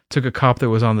a cop that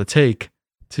was on the take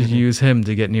to use him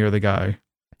to get near the guy.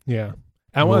 Yeah.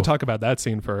 I want to talk about that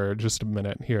scene for just a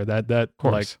minute here. That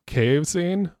like cave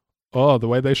scene. Oh, the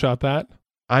way they shot that.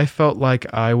 I felt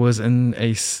like I was in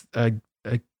a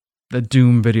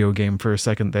Doom video game for a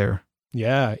second there.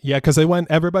 Yeah, because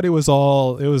everybody was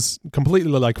it was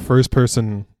completely like first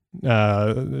person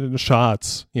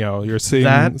shots. You know, you're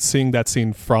seeing that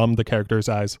scene from the character's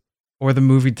eyes. Or the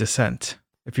movie Descent,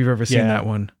 if you've ever seen that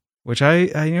one. Which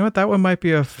I you know what, that one might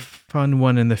be a fun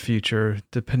one in the future.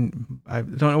 I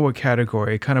don't know what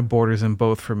category. It kind of borders in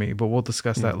both for me, but we'll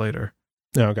discuss that later.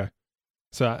 Okay.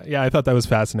 So I thought that was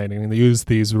fascinating. And they use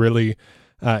these really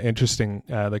interesting,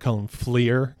 they call them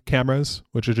FLIR cameras,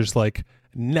 which are just like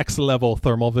next level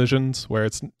thermal visions, where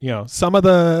it's, you know, some of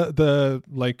the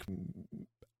like,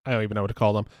 I don't even know what to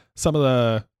call them. Some of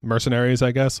the mercenaries,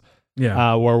 I guess,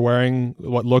 were wearing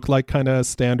what looked like kind of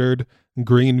standard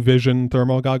green vision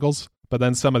thermal goggles, but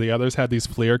then some of the others had these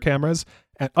FLIR cameras,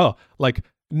 and like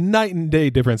night and day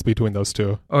difference between those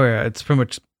two. Oh yeah, it's pretty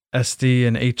much SD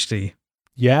and HD.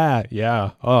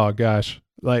 Yeah. Oh gosh.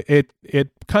 Like it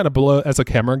kind of blows, as a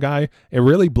camera guy, it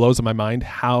really blows my mind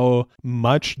how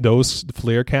much those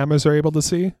FLIR cameras are able to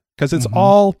see, because it's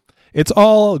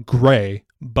all gray,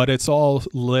 but it's all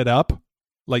lit up.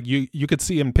 Like you could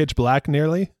see in pitch black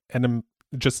nearly, and I'm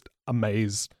just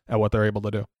amazed at what they're able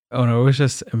to do. Oh no, it was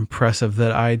just impressive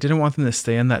that I didn't want them to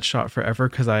stay in that shot forever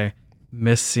because I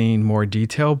miss seeing more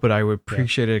detail, but I would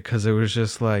appreciate it because it was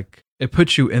just like, it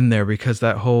puts you in there, because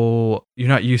that whole, you're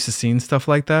not used to seeing stuff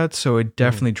like that. So it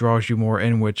definitely draws you more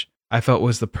in, which I felt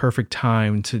was the perfect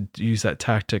time to use that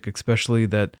tactic, especially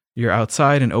that you're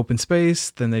outside in open space.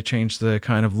 Then they change the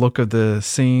kind of look of the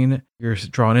scene. You're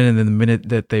drawn in. And then the minute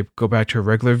that they go back to a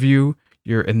regular view,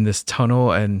 you're in this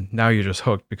tunnel, and now you're just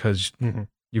hooked because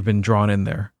you've been drawn in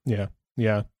there. Yeah.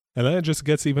 And then it just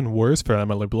gets even worse for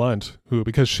Emily Blunt, who,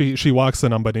 because she walks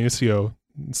in on Benicio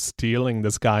stealing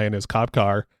this guy in his cop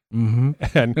car.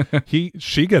 And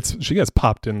she gets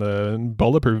popped in the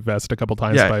bulletproof vest a couple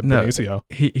times by Benicio.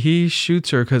 He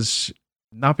shoots her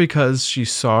not because she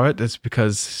saw it, it's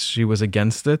because she was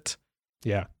against it.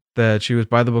 Yeah. That she was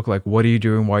by the book, like, what are you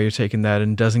doing? Why are you taking that?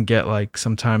 And doesn't get, like,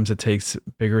 sometimes it takes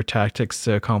bigger tactics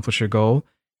to accomplish your goal.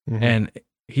 And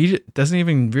he doesn't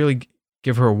even really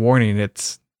give her a warning.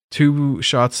 It's 2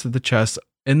 shots to the chest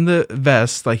in the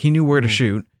vest. Like, he knew where to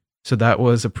shoot. So that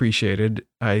was appreciated,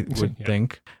 I would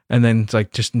think. And then it's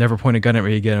like, just never point a gun at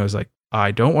me again. I was like,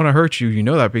 I don't want to hurt you. You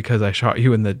know that because I shot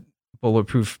you in the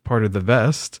bulletproof part of the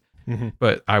vest,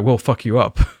 but I will fuck you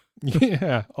up.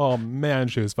 Yeah. Oh man,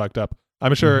 she was fucked up.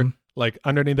 I'm sure like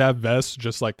underneath that vest,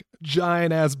 just like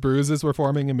giant ass bruises were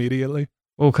forming immediately.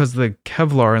 Well, because the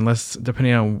Kevlar, unless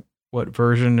depending on what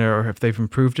version or if they've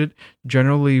improved it,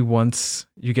 generally once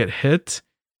you get hit,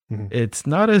 it's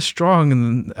not as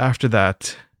strong after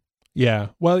that. Yeah.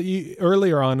 Well,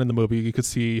 earlier on in the movie, you could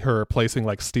see her placing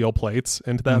like steel plates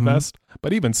into that vest.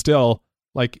 But even still,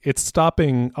 like, it's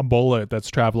stopping a bullet that's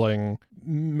traveling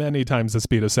many times the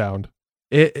speed of sound.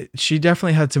 She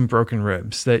definitely had some broken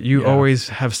ribs that you always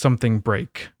have something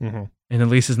break. And at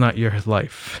least it's not your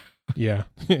life. Yeah.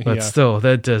 But still,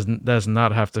 that does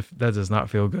not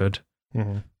feel good.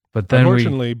 But then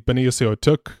unfortunately, Benicio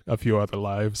took a few other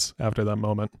lives after that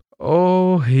moment.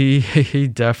 Oh, he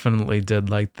definitely did.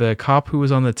 Like the cop who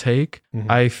was on the take,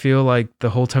 I feel like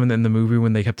the whole time in the movie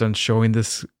when they kept on showing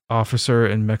this officer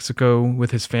in Mexico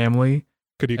with his family,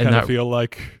 could you kind of feel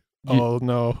like, oh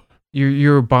no,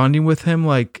 you're bonding with him?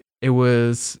 Like it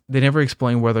was, they never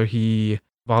explained whether he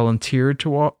volunteered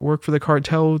to work for the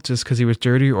cartel just because he was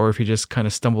dirty or if he just kind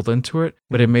of stumbled into it.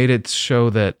 But it made it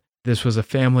show that this was a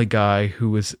family guy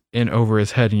who was in over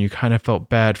his head, and you kind of felt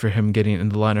bad for him getting in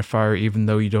the line of fire, even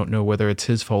though you don't know whether it's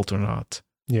his fault or not.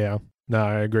 Yeah, no,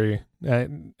 I agree.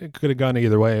 It could have gone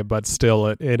either way, but still,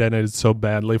 it ended so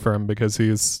badly for him because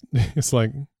he's like,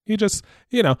 he just,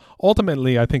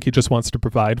 ultimately, I think he just wants to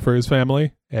provide for his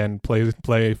family and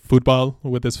play football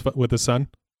with his son.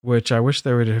 Which I wish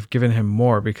they would have given him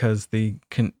more, because the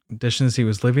conditions he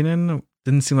was living in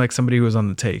didn't seem like somebody who was on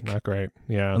the take. Not great,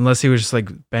 yeah. Unless he was just like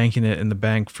banking it in the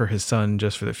bank for his son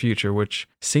just for the future, which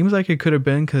seems like it could have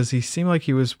been, because he seemed like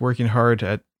he was working hard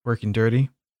at working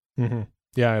dirty.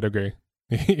 Yeah, I'd agree.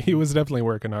 He was definitely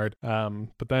working hard.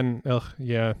 But then,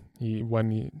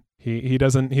 he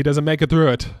doesn't make it through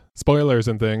it. Spoilers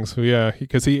and things. Yeah,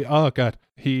 because he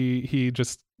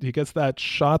gets that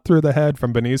shot through the head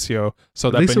from Benicio,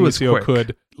 so that Benicio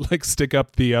could like stick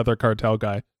up the other cartel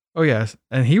guy. Oh yes,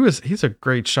 and he's a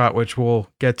great shot, which we'll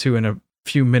get to in a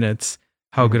few minutes.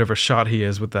 How good of a shot he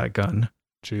is with that gun.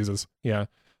 Jesus, yeah.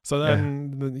 So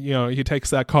then he takes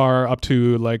that car up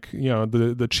to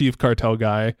the chief cartel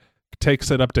guy,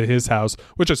 takes it up to his house,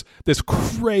 which is this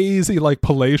crazy like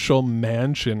palatial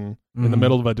mansion in the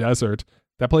middle of a desert.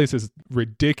 That place is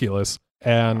ridiculous.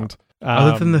 And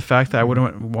other than the fact that I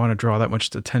wouldn't want to draw that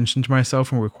much attention to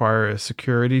myself and require a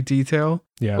security detail.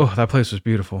 Yeah. Oh, that place was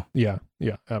beautiful. Yeah,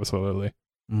 absolutely.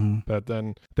 But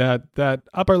then that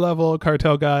upper level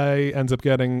cartel guy ends up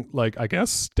getting, like, I guess,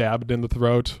 stabbed in the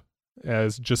throat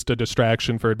as just a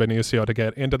distraction for Benicio to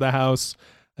get into the house.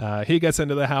 He gets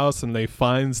into the house and they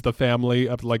finds the family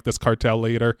of like this cartel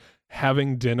leader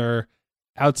having dinner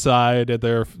outside at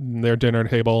their dinner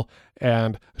table,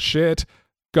 and shit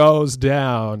goes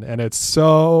down, and it's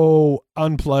so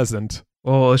unpleasant.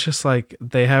 Well, it's just like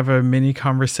they have a mini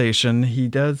conversation. He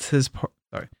does his part.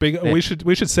 We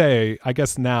should say, I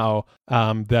guess now,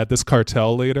 that this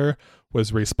cartel leader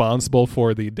was responsible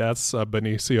for the deaths of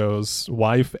Benicio's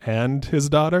wife and his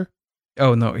daughter.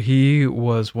 Oh no, he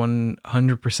was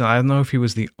 100%. I don't know if he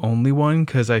was the only one,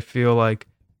 because I feel like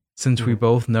since we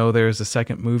both know there's a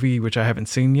second movie, which I haven't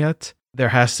seen yet, there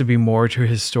has to be more to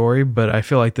his story, but I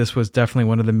feel like this was definitely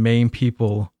one of the main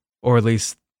people, or at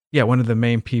least, yeah, one of the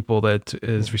main people that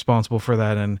is responsible for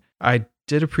that. And I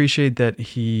did appreciate that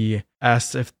he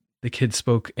asked if the kids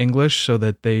spoke English so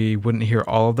that they wouldn't hear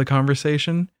all of the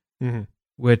conversation,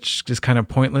 which is kind of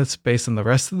pointless based on the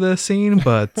rest of the scene.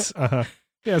 But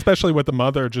yeah, especially with the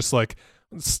mother just like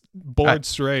bored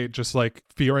straight, just like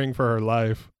fearing for her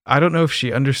life. I don't know if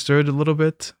she understood a little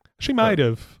bit. She might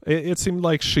have. It seemed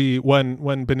like she, when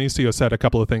Benicio said a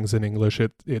couple of things in English,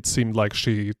 it seemed like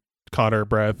she caught her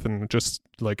breath and just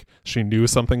like she knew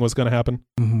something was going to happen.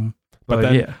 But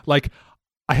then, yeah, like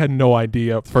I had no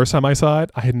idea. First time I saw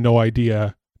it, I had no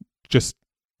idea just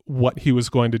what he was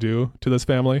going to do to this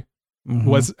family.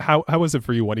 How was it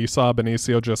for you when you saw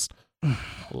Benicio just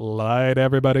light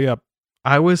everybody up?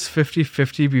 I was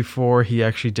 50-50 before he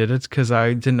actually did it, because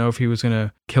I didn't know if he was going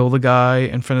to kill the guy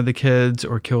in front of the kids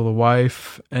or kill the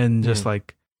wife and just and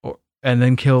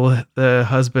then kill the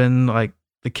husband. Like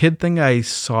the kid thing I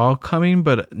saw coming,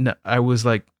 but I was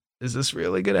like, is this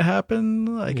really going to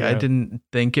happen? Like I didn't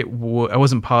think it would. I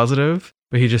wasn't positive,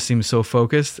 but he just seemed so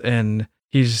focused, and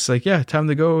he's just like, yeah, time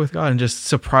to go with God, and just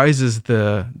surprises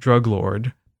the drug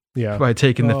lord. Yeah, by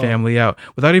taking the family out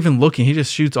without even looking. He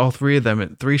just shoots all three of them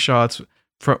at 3 shots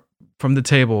from the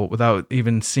table without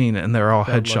even seeing it, and they're all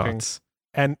headshots.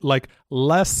 And like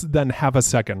less than half a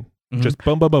second, just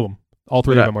boom, boom, boom. All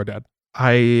 3 of them are dead.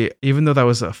 Even though that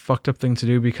was a fucked up thing to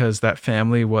do, because that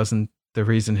family wasn't the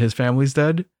reason his family's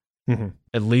dead.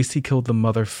 At least he killed the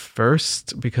mother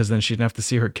first, because then she didn't have to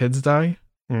see her kids die.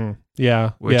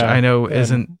 Yeah, which I know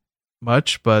isn't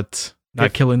much, but.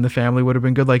 Not killing the family would have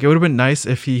been good. Like it would have been nice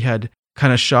if he had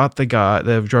kind of shot the guy,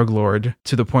 the drug lord,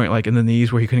 to the point like in the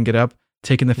knees where he couldn't get up,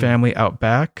 taking the family out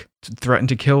back, to threaten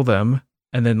to kill them,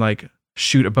 and then like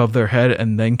shoot above their head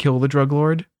and then kill the drug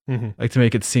lord, like to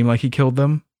make it seem like he killed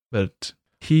them. But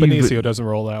Benicio doesn't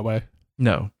roll that way.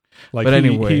 No, like but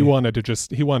anyway, he wanted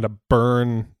to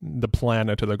burn the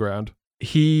planet to the ground.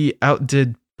 He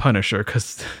outdid Punisher,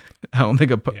 because I don't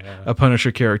think a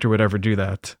Punisher character would ever do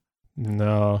that.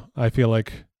 No, I feel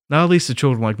like not at least the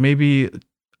children, like maybe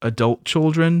adult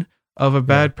children of a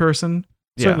bad person.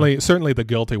 Certainly the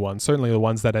guilty ones, certainly the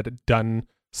ones that had done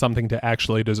something to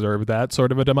actually deserve that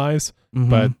sort of a demise.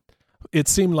 But it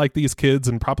seemed like these kids,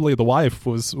 and probably the wife,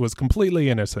 was completely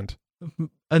innocent.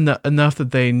 Enough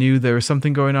that they knew there was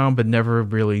something going on, but never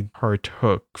really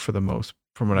partook from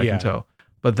what I can tell.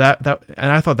 But that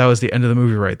and I thought that was the end of the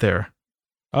movie right there.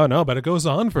 Oh no, but it goes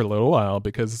on for a little while,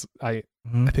 because I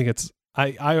think it's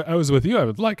I was with you. I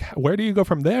was like, where do you go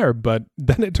from there? But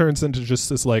then it turns into just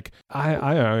this like I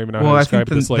don't even know how to describe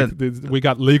this. Like we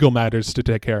got legal matters to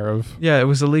take care of. Yeah, it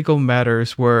was the legal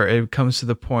matters where it comes to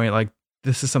the point like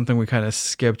this is something we kind of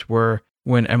skipped, where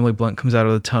when Emily Blunt comes out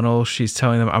of the tunnel, she's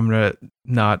telling them, I'm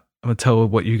gonna tell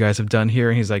what you guys have done here,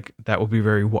 and he's like, that will be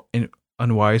very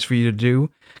unwise for you to do,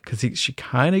 because she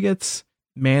kind of gets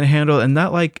manhandled, and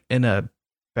not like in a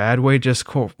bad way, just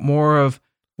more of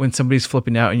when somebody's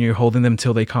flipping out and you're holding them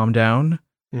till they calm down,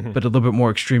 but a little bit more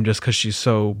extreme just because she's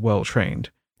so well trained.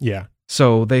 Yeah.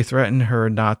 So they threaten her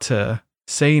not to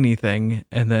say anything,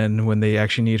 and then when they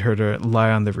actually need her to lie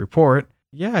on the report,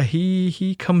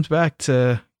 he comes back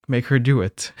to make her do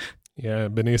it. Yeah,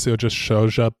 Benicio just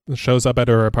shows up at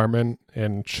her apartment,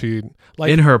 and she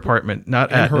in her apartment,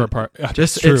 not at her apartment.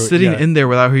 Just it's sitting in there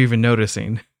without her even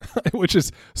noticing. Which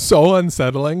is so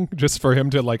unsettling, just for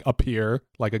him to like appear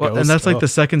like a ghost. And that's like the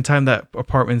second time that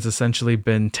apartment's essentially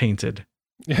been tainted.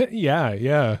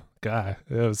 Yeah. God,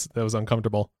 that was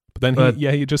uncomfortable. But then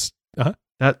he just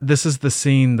that this is the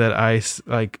scene that I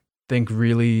like think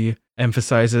really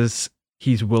emphasizes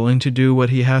he's willing to do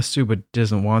what he has to, but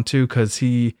doesn't want to, because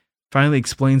he finally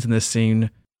explains in this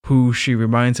scene who she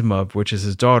reminds him of, which is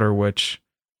his daughter, which,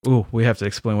 we have to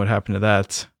explain what happened to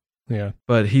that. Yeah.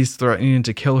 But he's threatening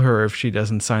to kill her if she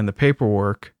doesn't sign the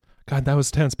paperwork. God, that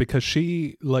was tense, because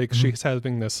she's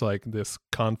having this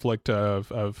conflict of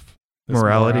this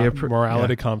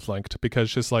morality conflict, because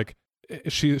she's like,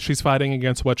 she's fighting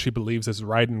against what she believes is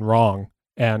right and wrong.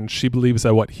 And she believes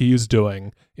that what he's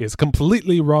doing is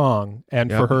completely wrong.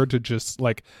 And for her to just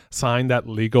like sign that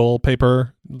legal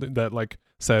paper that like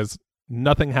says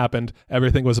nothing happened,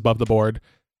 everything was above the board,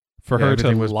 for her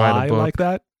to lie like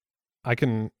that,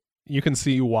 you can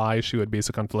see why she would be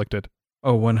so conflicted.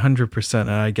 Oh, 100%.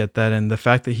 And I get that. And the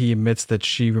fact that he admits that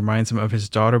she reminds him of his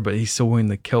daughter, but he's still willing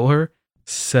to kill her,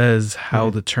 says how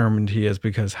determined he is,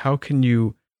 because how can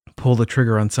you pull the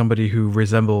trigger on somebody who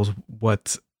resembles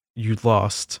what you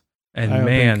lost? And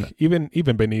man, even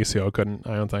Benicio couldn't,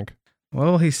 I don't think.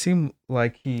 Well, he seemed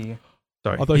like he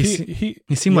Sorry. Although he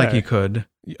seemed like he could.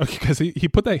 Because he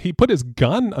put his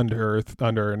gun under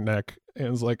her neck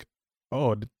and was like,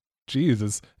 oh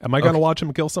Jesus, am I gonna watch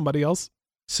him kill somebody else?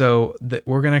 So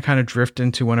we're gonna kind of drift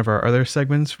into one of our other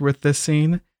segments with this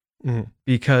scene,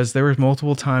 because there were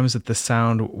multiple times that the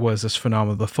sound was just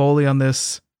phenomenal. The Foley on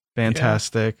this,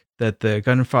 fantastic. Yeah. That the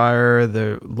gunfire,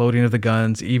 the loading of the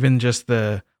guns, even just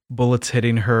the bullets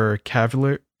hitting her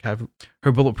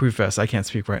her bulletproof vest. I can't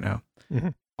speak right now.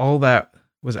 All that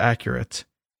was accurate.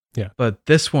 Yeah. But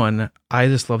this one, I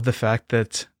just love the fact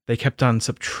that they kept on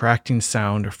subtracting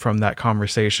sound from that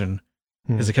conversation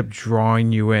because it kept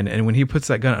drawing you in. And when he puts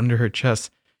that gun under her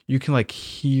chest, you can like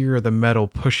hear the metal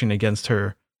pushing against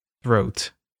her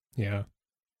throat. Yeah.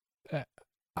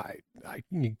 I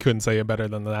couldn't say it better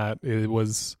than that. It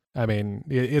was, I mean,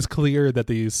 it's clear that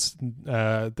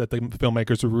that the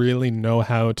filmmakers really know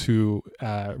how to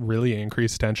really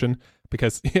increase tension,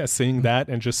 because seeing that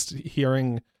and just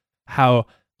hearing how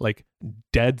like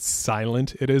dead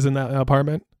silent it is in that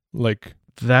apartment, like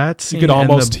that scene, you could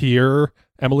almost hear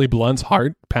Emily Blunt's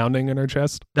heart pounding in her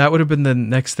chest. That would have been the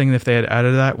next thing. If they had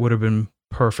added that, would have been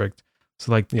perfect.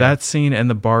 So like that scene and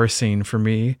the bar scene for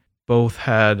me both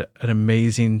had an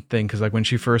amazing thing, because like when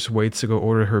she first waits to go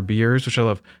order her beers, which I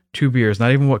love, 2 beers,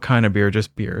 not even what kind of beer,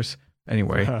 just beers.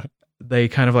 Anyway, they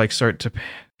kind of like start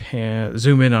to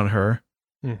zoom in on her,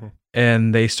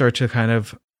 and they start to kind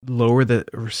of lower the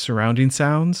surrounding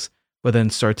sounds, but then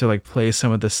start to like play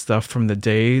some of the stuff from the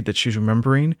day that she's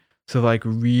remembering. So like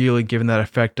really giving that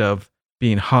effect of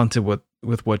being haunted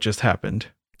with what just happened.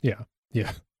 Yeah.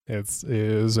 It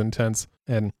is intense.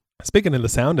 And speaking of the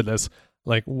sound of this,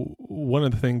 like one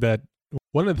of the things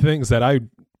that I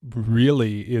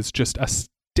really is just a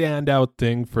standout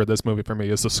thing for this movie for me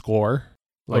is the score.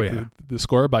 Like the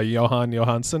score by Johan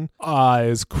Johansson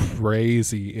is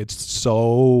crazy. It's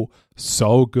so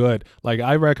good. Like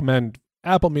I recommend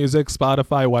Apple Music,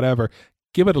 Spotify, whatever.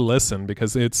 Give it a listen,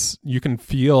 because you can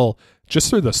feel just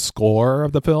through the score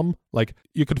of the film, like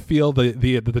you could feel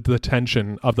the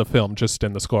tension of the film just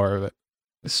in the score of it.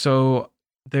 So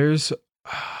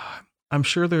I'm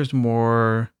sure there's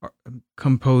more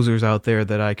composers out there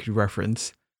that I could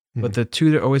reference, but the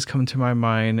two that always come to my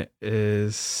mind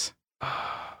is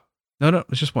no,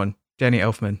 it's just one. Danny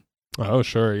Elfman. Oh,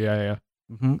 sure, yeah.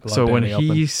 So when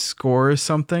he scores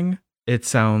something, it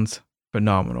sounds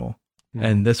phenomenal.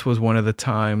 And this was one of the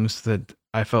times that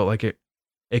I felt like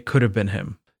it could have been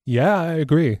him. Yeah, I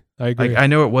agree. Like, I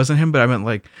know it wasn't him, but I meant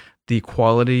like the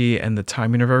quality and the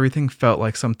timing of everything felt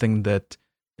like something that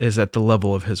is at the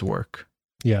level of his work.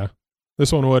 Yeah.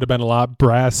 This one would have been a lot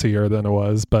brassier than it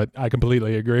was, but I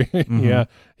completely agree. Yeah.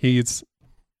 He's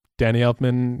Danny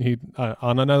Elfman. He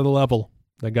on another level.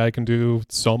 That guy can do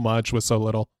so much with so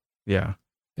little. Yeah.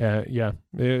 Yeah.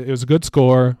 It was a good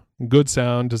score. Good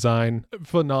sound design,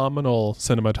 phenomenal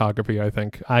cinematography. I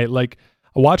think I like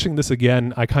watching this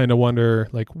again. I kind of wonder,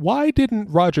 like, why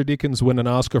didn't Roger Deakins win an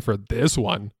Oscar for this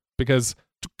one? Because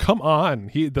come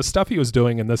on, the stuff he was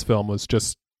doing in this film was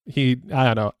just I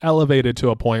don't know, elevated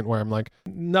to a point where I'm like,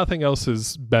 nothing else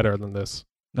is better than this.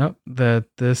 No, that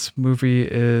this movie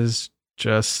is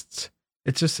it's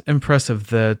just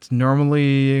impressive. That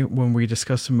normally when we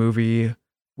discuss a movie,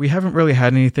 we haven't really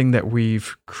had anything that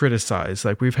we've criticized.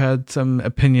 Like we've had some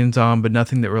opinions on, but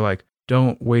nothing that we're like,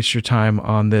 don't waste your time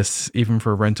on this, even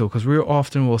for rental. Because we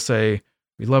often will say,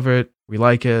 we love it, we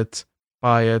like it,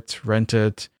 buy it, rent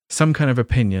it, some kind of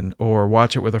opinion, or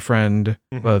watch it with a friend.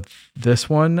 But this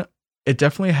one, it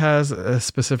definitely has a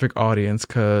specific audience,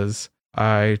 because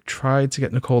I tried to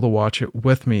get Nicole to watch it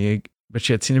with me, but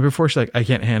she had seen it before. She's like, I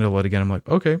can't handle it again. I'm like,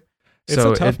 okay. It's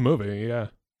a tough movie, yeah.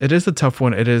 It is a tough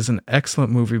one. It is an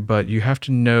excellent movie, but you have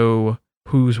to know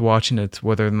who's watching it,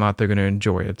 whether or not they're going to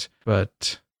enjoy it.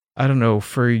 But I don't know.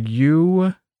 For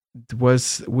you,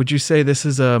 would you say this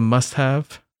is a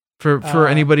must-have for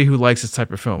anybody who likes this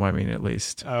type of film? I mean, at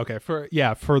least. Okay, for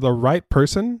the right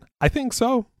person, I think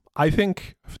so. I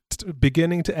think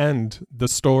beginning to end, the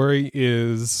story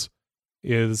is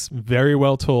very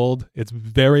well told. It's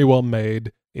very well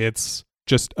made. It's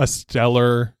just a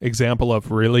stellar example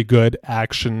of really good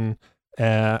action,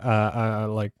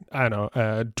 like I don't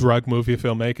know, drug movie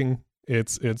filmmaking.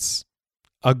 It's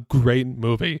a great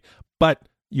movie, but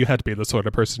you had to be the sort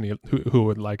of person who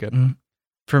would like it.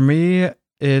 For me,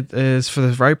 it is, for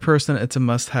the right person, it's a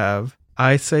must-have.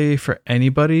 I say for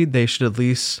anybody, they should at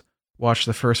least watch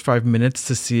the first 5 minutes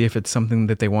to see if it's something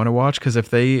that they want to watch. Because if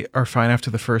they are fine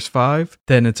after the first 5,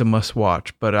 then it's a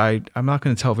must-watch. But I'm not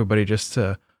going to tell everybody just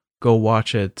to go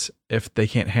watch it if they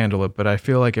can't handle it, but I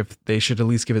feel like if they should at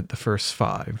least give it the first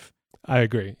 5. I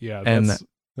agree. Yeah,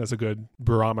 that's a good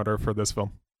barometer for this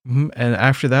film. Mm-hmm. And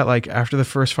after that, like after the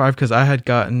first 5, because I had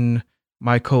gotten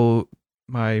my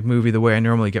movie the way I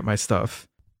normally get my stuff,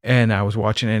 and I was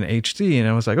watching it in HD, and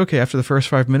I was like, okay, after the first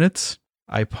 5 minutes,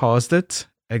 I paused it,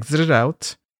 exited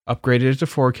out, upgraded it to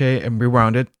 4K, and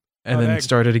rewound it, and then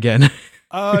started again.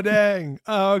 Oh, dang.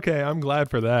 Oh, okay. I'm glad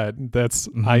for that. That's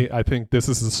I think this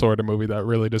is the sort of movie that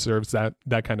really deserves that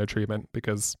kind of treatment,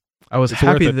 because I was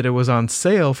happy that it was on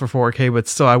sale for 4K, but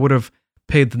still I would have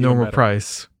paid the normal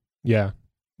price. Yeah.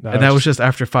 No, and that was just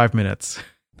after 5 minutes.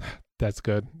 That's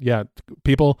good. Yeah.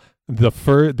 People,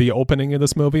 the opening of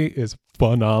this movie is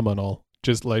phenomenal.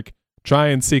 Just like try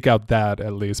and seek out that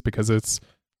at least, because it's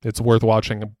worth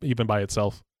watching even by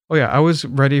itself. Oh yeah. I was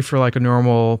ready for like a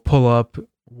normal pull up,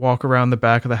 walk around the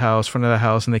back of the house, front of the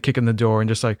house, and they kick in the door and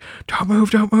just like, don't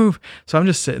move. So I'm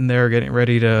just sitting there getting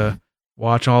ready to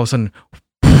watch, and all of a sudden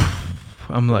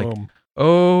I'm like,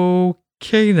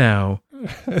 okay now.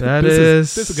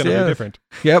 This is going to be different.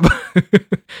 Yep.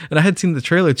 And I had seen the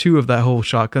trailer too of that whole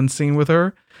shotgun scene with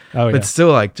her. But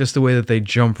still, like, just the way that they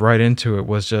jump right into it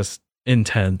was just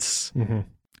intense. Mm-hmm.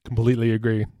 Completely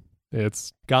agree.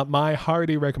 It's got my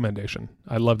hearty recommendation.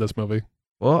 I love this movie.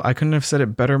 Well, I couldn't have said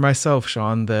it better myself,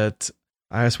 Sean, that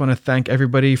I just want to thank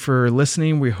everybody for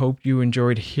listening. We hope you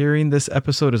enjoyed hearing this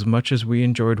episode as much as we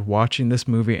enjoyed watching this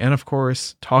movie and, of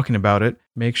course, talking about it.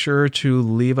 Make sure to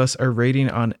leave us a rating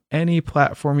on any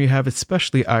platform you have,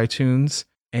 especially iTunes.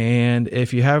 And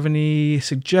if you have any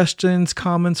suggestions,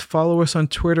 comments, follow us on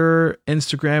Twitter,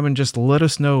 Instagram, and just let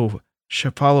us know.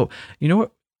 Follow. You know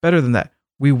what? Better than that.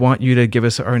 We want you to give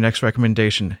us our next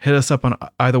recommendation. Hit us up on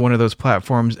either one of those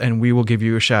platforms, and we will give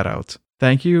you a shout out.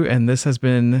 Thank you. And this has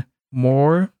been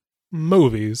More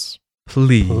Movies,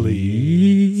 Please.